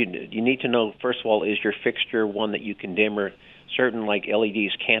 But you need to know, first of all, is your fixture one that you can dimmer? Certain like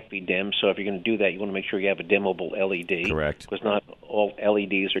LEDs can't be dimmed, so if you're going to do that, you want to make sure you have a dimmable LED. Correct. Because not all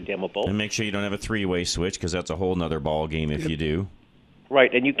LEDs are dimmable. And make sure you don't have a three-way switch, because that's a whole nother ball game if you do.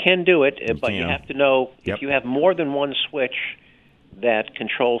 Right, and you can do it, but you have to know if you have more than one switch that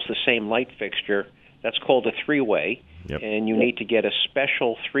controls the same light fixture, that's called a three-way, and you need to get a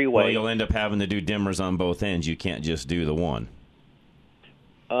special three-way. Well, you'll end up having to do dimmers on both ends. You can't just do the one.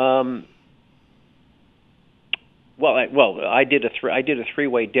 I did a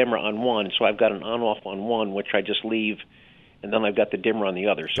three-way dimmer on one, so I've got an on-off on one, which I just leave, and then I've got the dimmer on the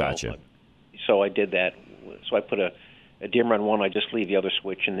other. So, gotcha. So I did that. So I put a dimmer on one. I just leave the other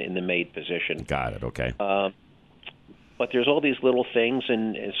switch in the made position. Got it. Okay. But there's all these little things,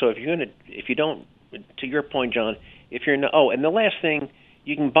 and so if you don't, to your point, John, if you're not, and the last thing,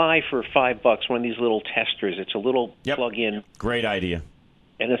 you can buy for $5 one of these little testers. It's a little plug-in. Great idea.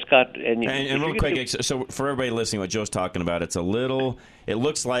 And it's got and real quick, so for everybody listening, what Joe's talking about, it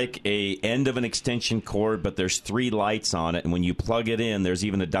looks like a end of an extension cord, but there's 3 lights on it, and when you plug it in, there's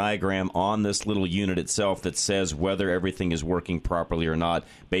even a diagram on this little unit itself that says whether everything is working properly or not,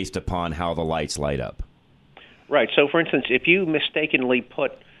 based upon how the lights light up. Right. So, for instance, if you mistakenly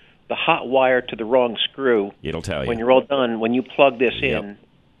put the hot wire to the wrong screw, it'll tell you when you're all done. When you plug this in,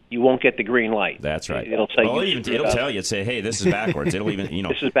 you won't get the green light. That's right. It'll say it'll tell you. It'll say, "Hey, this is backwards." It'll even,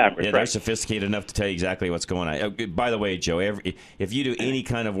 this is backwards. Yeah, they're sophisticated enough to tell you exactly what's going on. By the way, Joe, if you do any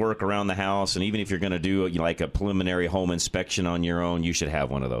kind of work around the house, and even if you're going to do like a preliminary home inspection on your own, you should have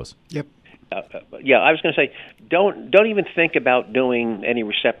one of those. Yep. I was going to say, don't even think about doing any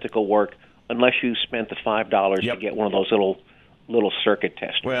receptacle work unless you spent the $5 to get one of those little circuit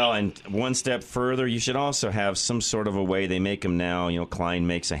testers. Well, and one step further, you should also have some sort of a way. They make them now. Klein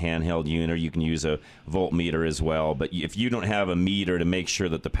makes a handheld unit. You can use a voltmeter as well. But if you don't have a meter to make sure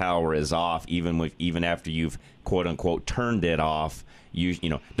that the power is off, even after you've quote unquote turned it off,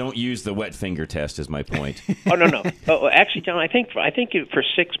 don't use the wet finger test. Is my point. No. Actually, John, I think for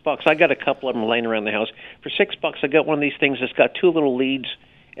 $6, I got a couple of them laying around the house. For $6, I got one of these things that's got 2 little leads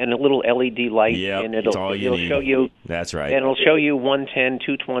and a little LED light, and it'll show you. That's right. And it'll show you 110,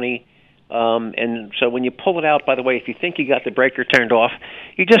 220. And so when you pull it out, by the way, if you think you got the breaker turned off,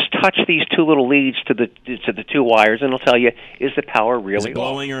 you just touch these 2 little leads to the 2 wires, and it'll tell you, is the power really is it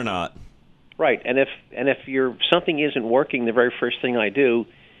glowing off? Or not? Right. And if something isn't working, the very first thing I do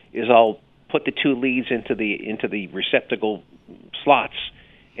is I'll put the 2 leads into the receptacle slots.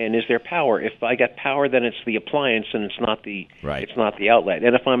 And is there power? If I got power, then it's the appliance, and it's not the outlet.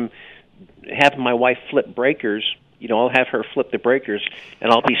 And if I'm having my wife flip breakers, I'll have her flip the breakers, and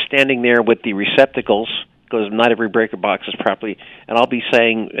I'll be standing there with the receptacles because not every breaker box is properly. And I'll be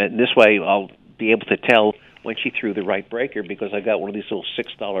saying, this way, I'll be able to tell when she threw the right breaker because I got one of these little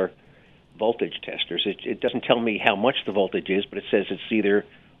 $6 voltage testers. It doesn't tell me how much the voltage is, but it says it's either.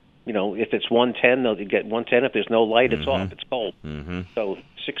 If it's 110, they'll get 110. If there's no light, it's off. It's cold. Mm-hmm. So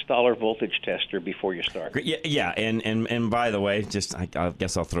 $6 voltage tester before you start. Yeah. And by the way, I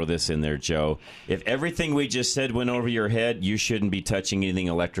guess I'll throw this in there, Joe. If everything we just said went over your head, you shouldn't be touching anything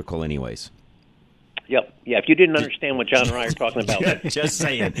electrical, anyways. Yep. Yeah. If you didn't understand what John and I are talking about, just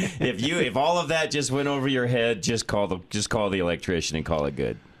saying. If all of that just went over your head, just call the electrician and call it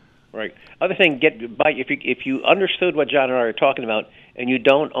good. Right. Other thing, if you understood what John and I are talking about, and you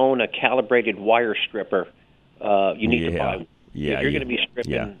don't own a calibrated wire stripper, you need to buy one. Yeah, if you're going to be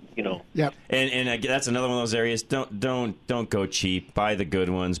stripping, Yep. And that's another one of those areas. Don't go cheap. Buy the good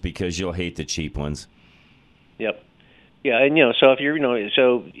ones because you'll hate the cheap ones. Yep. Yeah, and so if you're,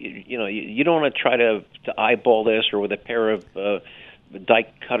 you don't want to try to eyeball this or with a pair of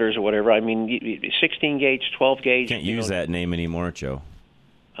dike cutters or whatever. I mean, 16 gauge, 12 gauge. Can't use that name anymore, Joe.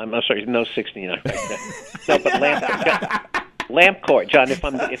 I'm sorry, no 16. No, but lamp cord, John. If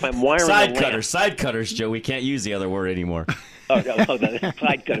I'm wiring side cutters, Joe. We can't use the other word anymore. No,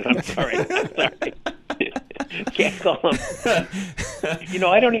 side cutters. I'm sorry. Can't call them.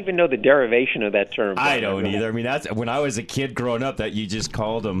 I don't even know the derivation of that term. I don't either. I mean, that's when I was a kid growing up that you just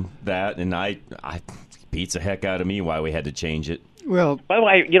called them that, and I beats the heck out of me why we had to change it. Well, by the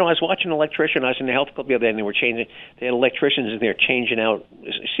way, I was watching an electrician. I was in the health club the other day, and they had electricians in there changing out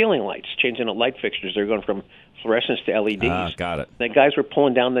ceiling lights, changing out light fixtures. They're going from fluorescence to LEDs. Got it. The guys were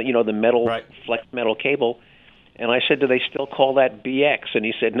pulling down the metal, flex metal cable, and I said, "Do they still call that BX?" And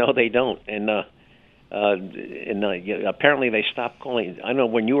he said, "No, they don't." And apparently they stopped calling. I know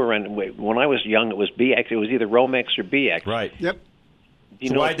when you were around. When I was young, it was BX. It was either Romex or BX. Right. Yep.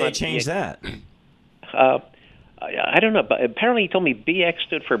 So why'd they change that? I don't know, but apparently he told me BX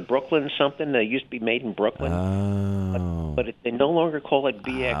stood for Brooklyn something that used to be made in Brooklyn. Oh. But they no longer call it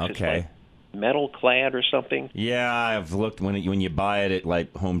BX. Okay. It's like metal clad or something. Yeah, I've looked when you buy it at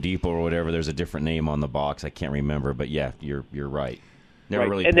like Home Depot or whatever. There's a different name on the box. I can't remember, but yeah, you're right. Never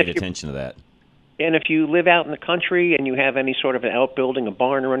really paid attention to that. And if you live out in the country and you have any sort of an outbuilding, a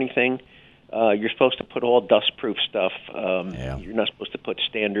barn or anything, you're supposed to put all dust-proof stuff. You're not supposed to put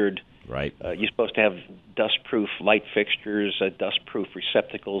standard. Right. You're supposed to have dust-proof light fixtures, dust-proof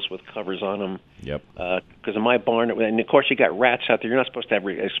receptacles with covers on them. Yep. Because in my barn, and of course you got rats out there. You're not supposed to have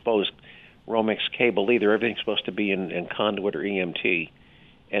exposed Romex cable either. Everything's supposed to be in conduit or EMT,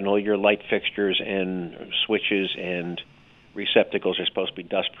 and all your light fixtures and switches and receptacles are supposed to be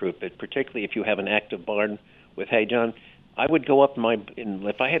dust-proof. But particularly if you have an active barn with hay, John, I would go up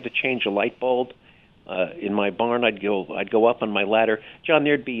if I had to change a light bulb. In my barn, I'd go up on my ladder, John.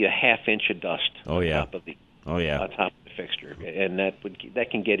 There'd be a half-inch of dust on top of the fixture, and that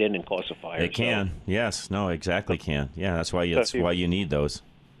can get in and cause a fire. It can, yes, no, exactly can. Yeah, that's why you need those.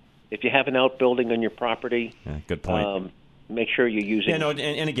 If you have an outbuilding on your property, good point. Make sure you're using. Yeah, no,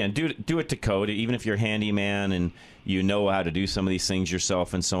 and again, do it to code. Even if you're a handyman and you know how to do some of these things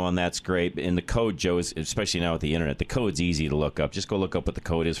yourself and so on, that's great. And the code, Joe, is especially now with the internet, the code's easy to look up. Just go look up what the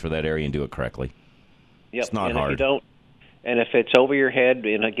code is for that area and do it correctly. Yep. It's not If hard. you don't, and if it's over your head,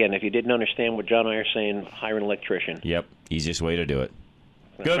 and again, if you didn't understand what John and I are saying, hire an electrician. Yep, easiest way to do it.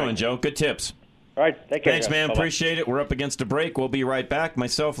 Good one, Joe. Good tips. All right, take care. Thanks, man. Bye-bye. Appreciate it. We're up against a break. We'll be right back.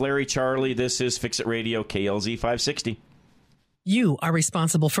 Myself, Larry, Charlie. This is Fix It Radio, KLZ 560. You are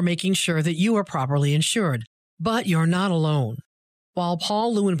responsible for making sure that you are properly insured, but you're not alone. While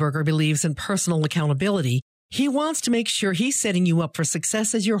Paul Leuenberger believes in personal accountability, he wants to make sure he's setting you up for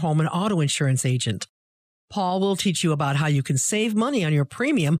success as your home and auto insurance agent. Paul will teach you about how you can save money on your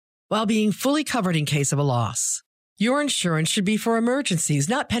premium while being fully covered in case of a loss. Your insurance should be for emergencies,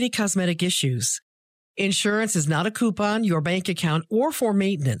 not petty cosmetic issues. Insurance is not a coupon, your bank account, or for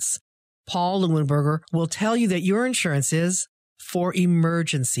maintenance. Paul Leuenberger will tell you that your insurance is for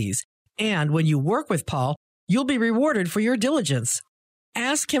emergencies. And when you work with Paul, you'll be rewarded for your diligence.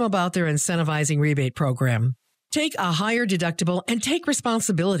 Ask him about their incentivizing rebate program. Take a higher deductible and take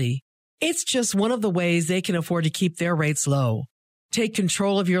responsibility. It's just one of the ways they can afford to keep their rates low. Take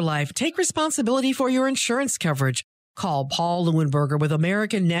control of your life. Take responsibility for your insurance coverage. Call Paul Leuenberger with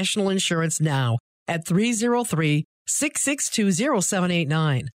American National Insurance now at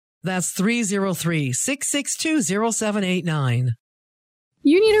 303-662-0789. That's 303-662-0789.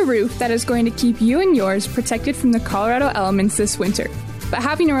 You need a roof that is going to keep you and yours protected from the Colorado elements this winter. But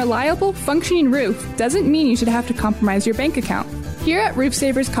having a reliable, functioning roof doesn't mean you should have to compromise your bank account. Here at Roof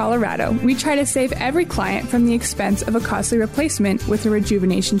Savers Colorado, we try to save every client from the expense of a costly replacement with a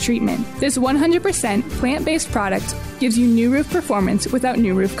rejuvenation treatment. This 100% plant-based product gives you new roof performance without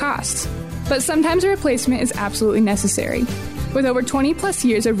new roof costs. But sometimes a replacement is absolutely necessary. With over 20 plus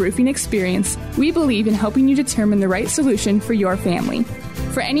years of roofing experience, we believe in helping you determine the right solution for your family.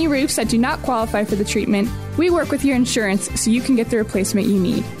 For any roofs that do not qualify for the treatment, we work with your insurance so you can get the replacement you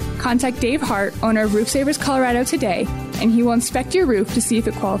need. Contact Dave Hart, owner of Roof Savers Colorado today, and he will inspect your roof to see if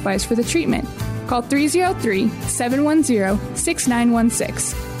it qualifies for the treatment. Call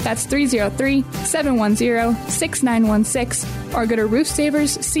 303-710-6916. That's 303-710-6916, or go to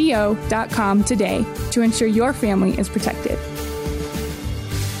roofsaversco.com today to ensure your family is protected.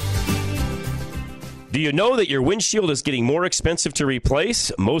 Do you know that your windshield is getting more expensive to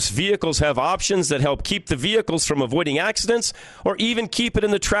replace? Most vehicles have options that help keep the vehicles from avoiding accidents or even keep it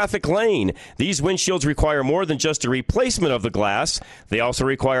in the traffic lane. These windshields require more than just a replacement of the glass. They also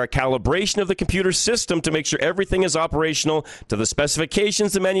require a calibration of the computer system to make sure everything is operational to the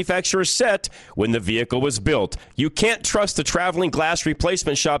specifications the manufacturer set when the vehicle was built. You can't trust the traveling glass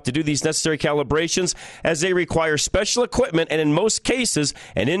replacement shop to do these necessary calibrations, as they require special equipment and, in most cases,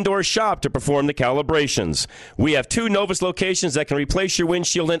 an indoor shop to perform the calibrations. We have 2 Novus locations that can replace your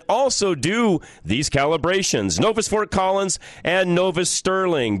windshield and also do these calibrations. Novus Fort Collins and Novus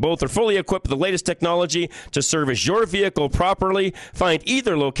Sterling. Both are fully equipped with the latest technology to service your vehicle properly. Find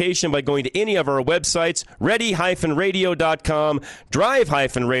either location by going to any of our websites, ready-radio.com,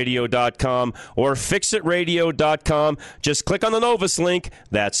 drive-radio.com, or fixitradio.com. Just click on the Novus link.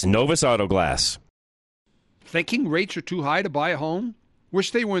 That's Novus Auto Glass. Thinking rates are too high to buy a home?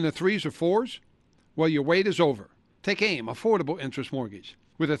 Wish they were in the 3s or 4s? Well, your wait is over. Take AIM, Affordable Interest Mortgage.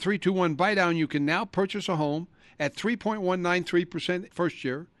 With a 3-2-1 buy-down, you can now purchase a home at 3.193% first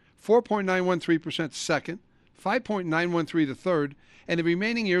year, 4.913% second, 5.913% the third, and the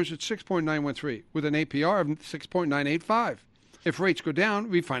remaining years at 6.913% with an APR of 6.985%. If rates go down,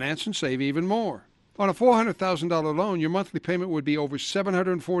 refinance and save even more. On a $400,000 loan, your monthly payment would be over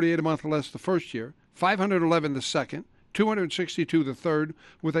 $748 a month less the first year, $511 the second, $262 the third,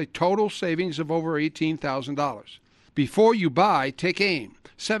 with a total savings of over $18,000. Before you buy, take AIM,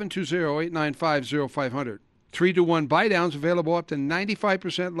 720-895-0500. 3-to-1 buy-downs available up to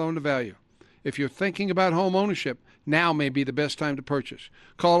 95% loan to value. If you're thinking about home ownership, now may be the best time to purchase.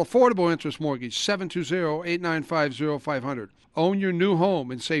 Call Affordable Interest Mortgage, 720-895-0500. Own your new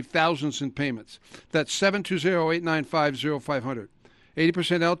home and save thousands in payments. That's 720-895-0500. 80%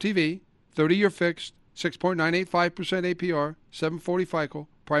 LTV, 30-year fixed, 6.985% APR, 740 FICO,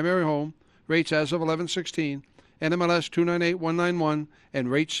 primary home, rates as of 11/16, NMLS 298191,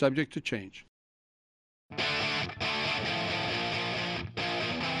 and rates subject to change.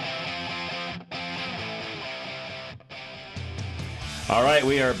 All right,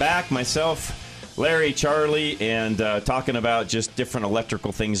 we are back. Myself, Larry, Charlie, and talking about just different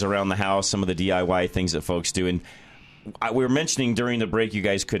electrical things around the house, some of the DIY things that folks do. And we were mentioning during the break, you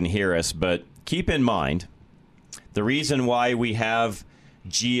guys couldn't hear us, but keep in mind, the reason why we have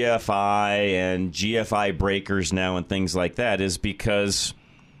GFI and GFI breakers now and things like that is because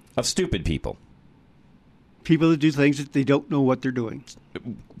of stupid people. People that do things that they don't know what they're doing.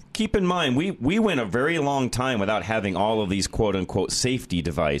 Keep in mind, we went a very long time without having all of these quote-unquote safety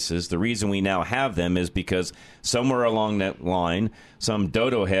devices. The reason we now have them is because somewhere along that line, some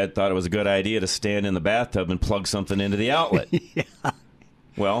dodo head thought it was a good idea to stand in the bathtub and plug something into the outlet. Yeah.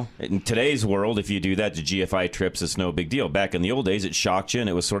 Well, in today's world, if you do that to GFI trips, it's no big deal. Back in the old days, it shocked you, and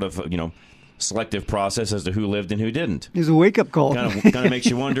it was sort of, selective process as to who lived and who didn't. It's a wake-up call. Kind of makes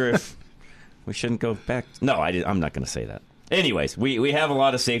you wonder if we shouldn't go back. No, I'm not going to say that. Anyways, we have a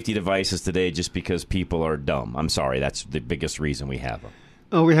lot of safety devices today just because people are dumb. I'm sorry, that's the biggest reason we have them.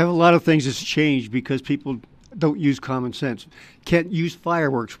 Oh, we have a lot of things that's changed because people don't use common sense. Can't use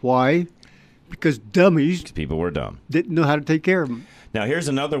fireworks. Why? Because dummies. People were dumb. Didn't know how to take care of them. Now, here's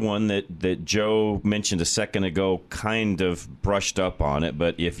another one that Joe mentioned a second ago, kind of brushed up on it,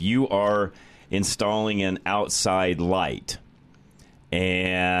 but if you are installing an outside light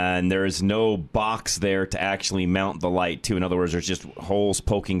and there's no box there to actually mount the light to, in other words, there's just holes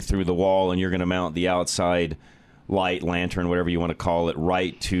poking through the wall and you're going to mount the outside light, lantern, whatever you want to call it,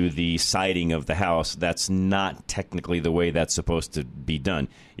 right to the siding of the house, that's not technically the way that's supposed to be done.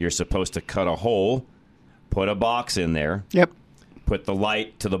 You're supposed to cut a hole, put a box in there. Yep. Put the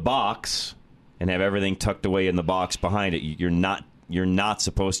light to the box and have everything tucked away in the box behind it. You're not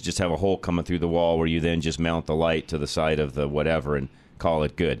supposed to just have a hole coming through the wall where you then just mount the light to the side of the whatever and call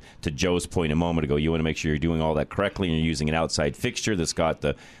it good. To Joe's point a moment ago, you want to make sure you're doing all that correctly and you're using an outside fixture that's got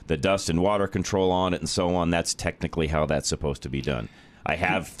the dust and water control on it and so on. That's technically how that's supposed to be done. I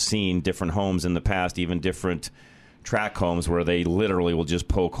have seen different homes in the past, even different tract homes, where they literally will just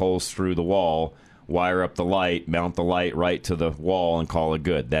poke holes through the wall, wire up the light, mount the light right to the wall, and call it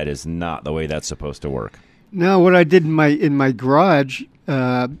good. That is not the way that's supposed to work. Now, what I did in my garage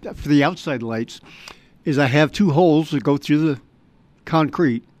for the outside lights is I have 2 holes that go through the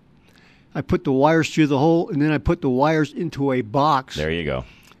concrete. I put the wires through the hole, and then I put the wires into a box. There you go.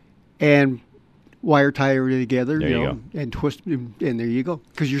 And wire tie everything together. There you go. And twist, and there you go.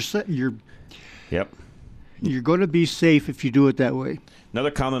 Because Yep. You're going to be safe if you do it that way. Another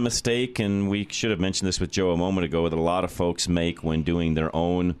common mistake, and we should have mentioned this with Joe a moment ago, that a lot of folks make when doing their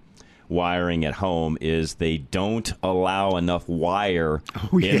own wiring at home is they don't allow enough wire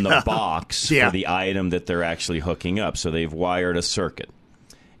in the box for the item that they're actually hooking up. So they've wired a circuit.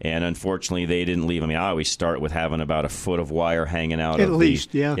 And unfortunately, they didn't leave. I mean, I always start with having about a foot of wire hanging out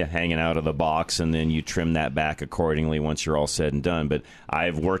hanging out of the box, and then you trim that back accordingly once you're all said and done. But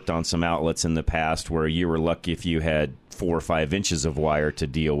I've worked on some outlets in the past where you were lucky if you had 4 or 5 inches of wire to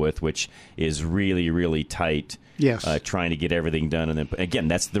deal with, which is really, really tight. Yes. Trying to get everything done. And then, again,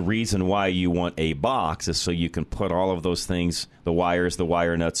 that's the reason why you want a box, is so you can put all of those things, the wires, the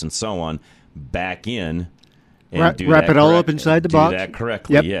wire nuts, and so on, back in. And wrap it all up inside the box. Do that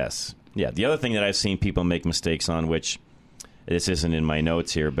correctly, yep. Yes. Yeah. The other thing that I've seen people make mistakes on, which this isn't in my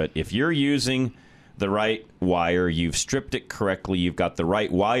notes here, but if you're using the right wire, you've stripped it correctly, you've got the right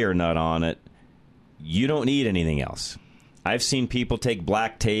wire nut on it, you don't need anything else. I've seen people take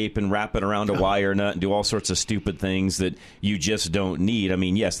black tape and wrap it around a wire nut and do all sorts of stupid things that you just don't need. I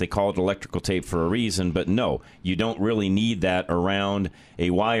mean, yes, they call it electrical tape for a reason, but no, you don't really need that around a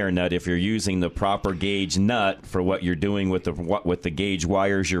wire nut if you're using the proper gauge nut for what you're doing with the gauge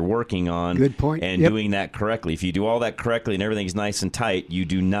wires you're working on. Good point. And doing that correctly. If you do all that correctly and everything's nice and tight, you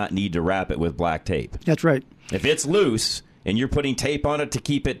do not need to wrap it with black tape. That's right. If it's loose and you're putting tape on it to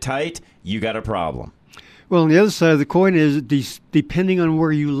keep it tight, you got a problem. Well, on the other side of the coin is, depending on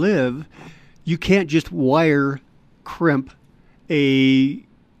where you live, you can't just wire crimp a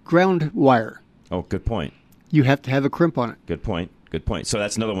ground wire. Oh, good point. You have to have a crimp on it. Good point. Good point. So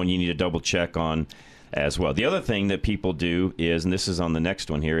that's another one you need to double check on as well. The other thing that people do is, and this is on the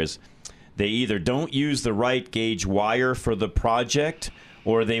next one here, is they either don't use the right gauge wire for the project,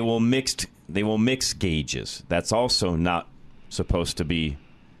 or they will mix gauges. That's also not supposed to be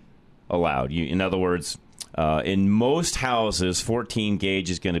allowed. In other words, in most houses, 14 gauge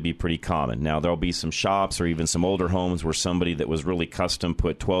is going to be pretty common. Now, there'll be some shops or even some older homes where somebody that was really custom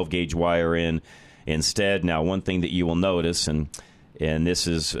put 12 gauge wire in instead. Now, one thing that you will notice, and this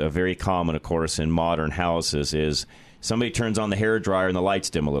is very common, of course, in modern houses, is somebody turns on the hairdryer and the lights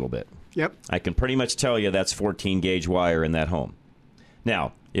dim a little bit. Yep. I can pretty much tell you that's 14 gauge wire in that home.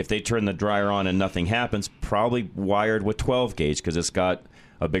 Now, if they turn the dryer on and nothing happens, probably wired with 12 gauge because it's got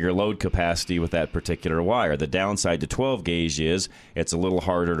a bigger load capacity with that particular wire. The downside to 12 gauge is it's a little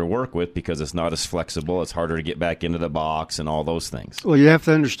harder to work with because it's not as flexible. It's harder to get back into the box and all those things. Well, you have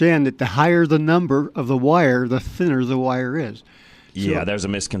to understand that the higher the number of the wire, the thinner the wire is. So, yeah, there's a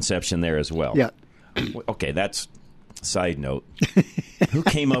misconception there as well. Yeah. Okay, that's side note. Who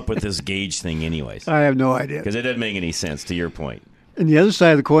came up with this gauge thing anyways? I have no idea. Because it doesn't make any sense, to your point. And the other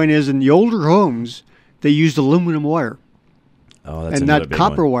side of the coin is, in the older homes, they used aluminum wire. Oh, that's and another not big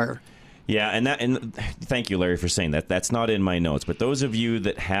copper one. wire. Yeah, and thank you, Larry, for saying that. That's not in my notes. But those of you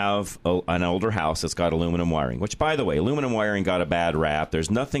that have an older house that's got aluminum wiring, which, by the way, aluminum wiring got a bad rap. There's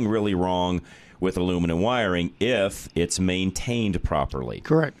nothing really wrong with aluminum wiring if it's maintained properly.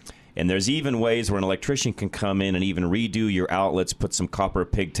 Correct. And there's even ways where an electrician can come in and even redo your outlets, put some copper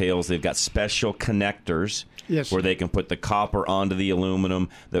pigtails. They've got special connectors. Yes. Where they can put the copper onto the aluminum.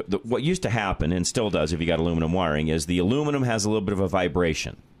 What used to happen, and still does if you got aluminum wiring, is the aluminum has a little bit of a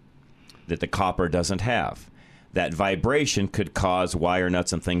vibration that the copper doesn't have. That vibration could cause wire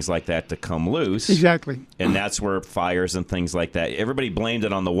nuts and things like that to come loose. Exactly. And that's where fires and things like that. Everybody blamed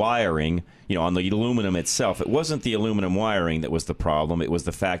it on the wiring, on the aluminum itself. It wasn't the aluminum wiring that was the problem. It was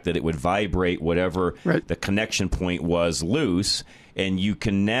the fact that it would vibrate whatever the connection point was loose. And you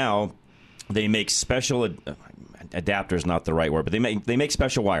can now... They make special adapter is not the right word, but they make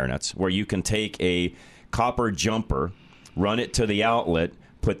special wire nuts where you can take a copper jumper, run it to the outlet,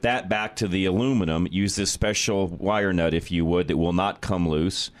 put that back to the aluminum, use this special wire nut, if you would, that will not come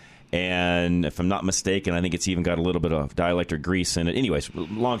loose. And if I'm not mistaken, I think it's even got a little bit of dielectric grease in it. Anyways,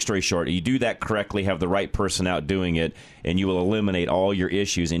 long story short, you do that correctly, have the right person out doing it, and you will eliminate all your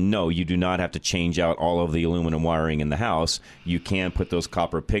issues. And no, you do not have to change out all of the aluminum wiring in the house. You can put those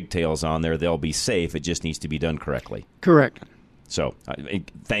copper pigtails on there. They'll be safe. It just needs to be done correctly. Correct. So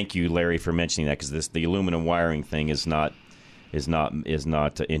thank you, Larry, for mentioning that, because the aluminum wiring thing is not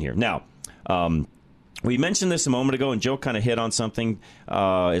in here. Now, we mentioned this a moment ago, and Joe kind of hit on something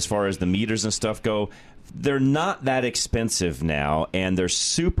as far as the meters and stuff go. They're not that expensive now, and they're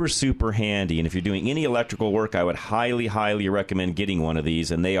super, super handy. And if you're doing any electrical work, I would highly, highly recommend getting one of these.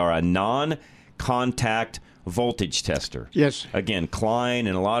 And they are a non-contact voltage tester. Yes. Again, Klein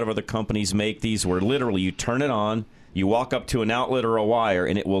and a lot of other companies make these where literally you turn it on, you walk up to an outlet or a wire,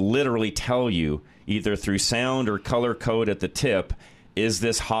 and it will literally tell you, either through sound or color code at the tip, is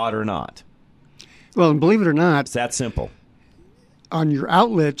this hot or not? Well, and believe it or not, it's that simple. On your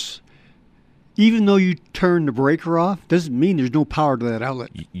outlets, even though you turn the breaker off, doesn't mean there's no power to that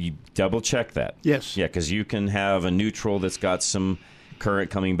outlet. You double check that. Yes. Yeah, because you can have a neutral that's got some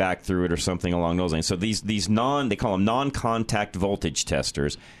current coming back through it or something along those lines. So these they call them non-contact voltage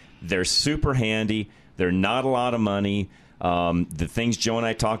testers. They're super handy. They're not a lot of money. The things Joe and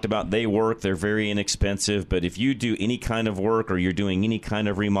I talked about, they work. They're very inexpensive. But if you do any kind of work or you're doing any kind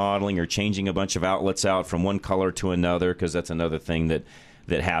of remodeling or changing a bunch of outlets out from one color to another, because that's another thing that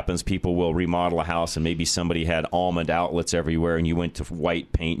happens. People will remodel a house and maybe somebody had almond outlets everywhere and you went to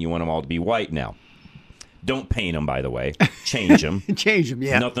white paint and you want them all to be white now. Don't paint them, by the way. Change them. Change them,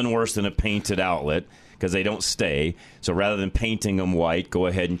 yeah. Nothing worse than a painted outlet because they don't stay. So rather than painting them white, go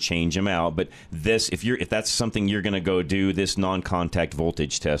ahead and change them out. But this, if that's something you're going to go do, this non-contact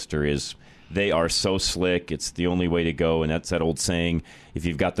voltage tester they are so slick. It's the only way to go. And that's that old saying, if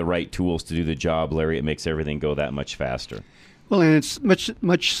you've got the right tools to do the job, Larry, it makes everything go that much faster. Well, and it's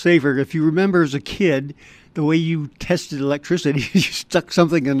much safer. If you remember as a kid, the way you tested electricity, you stuck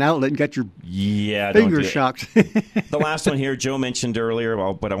something in an outlet and got your finger shocked. The last one here, Joe mentioned earlier,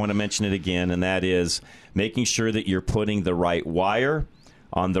 but I want to mention it again, and that is making sure that you're putting the right wire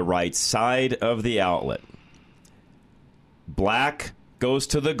on the right side of the outlet. Black goes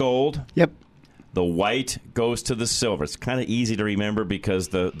to the gold. Yep. The white goes to the silver. It's kind of easy to remember because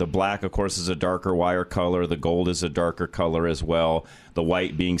the black, of course, is a darker wire color. The gold is a darker color as well. The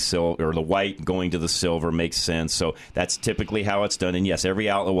white being silver, or the white going to the silver makes sense. So that's typically how it's done. And yes, every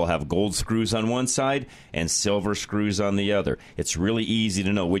outlet will have gold screws on one side and silver screws on the other. It's really easy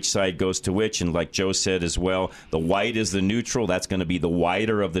to know which side goes to which. And like Joe said as well, the white is the neutral. That's going to be the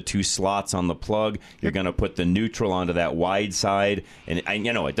wider of the two slots on the plug. You're going to put the neutral onto that wide side. And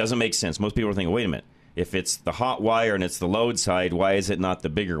it doesn't make sense. Most people are thinking, wait a minute. If it's the hot wire and it's the load side, why is it not the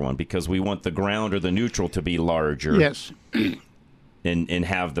bigger one? Because we want the ground or the neutral to be larger. Yes. And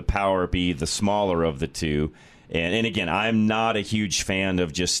have the power be the smaller of the two. And again, I'm not a huge fan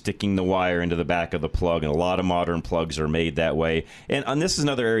of just sticking the wire into the back of the plug, and a lot of modern plugs are made that way. And this is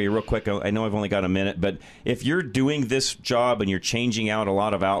another area real quick. I know I've only got a minute, but if you're doing this job and you're changing out a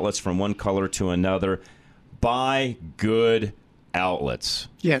lot of outlets from one color to another, buy good outlets.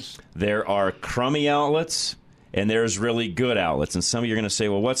 Yes. There are crummy outlets and there's really good outlets. And some of you are going to say,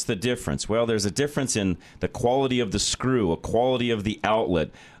 well, what's the difference? Well, there's a difference in the quality of the screw, a quality of the outlet,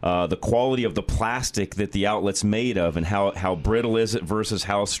 the quality of the plastic that the outlet's made of, and how brittle is it versus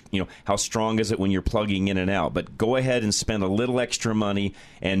how strong is it when you're plugging in and out. But go ahead and spend a little extra money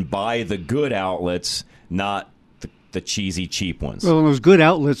and buy the good outlets, not the cheesy, cheap ones. Well, and those good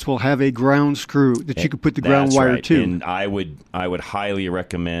outlets will have a ground screw that you can put the ground wire to. And I would highly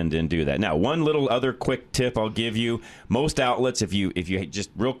recommend and do that. Now, one little other quick tip I'll give you. Most outlets, if you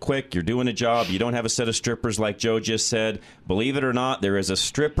just real quick, you're doing a job, you don't have a set of strippers like Joe just said, believe it or not, there is a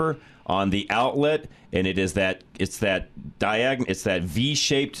stripper on the outlet, and it's that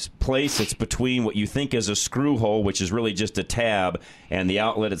V-shaped place. It's between what you think is a screw hole, which is really just a tab, and the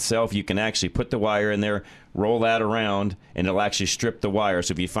outlet itself. You can actually put the wire in there, roll that around, and it'll actually strip the wire.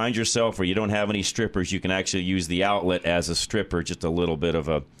 So if you find yourself where you don't have any strippers, you can actually use the outlet as a stripper. Just a little bit of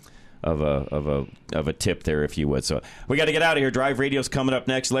a tip there, if you would. So we got to get out of here. Drive Radio's coming up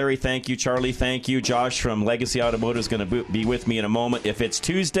next. Larry, thank you. Charlie, thank you. Josh from Legacy Automotive is going to be with me in a moment. If it's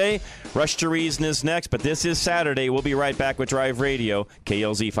Tuesday, Rush to Reason is next, but this is Saturday. We'll be right back with Drive Radio,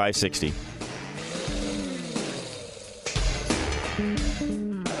 KLZ 560.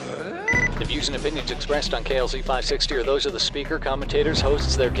 The views and opinions expressed on KLZ 560 are those of the speaker, commentators,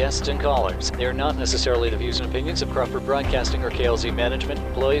 hosts, their guests, and callers. They are not necessarily the views and opinions of Crawford Broadcasting or KLZ management,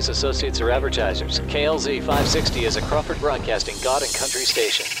 employees, associates, or advertisers. KLZ 560 is a Crawford Broadcasting God and Country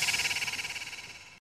station.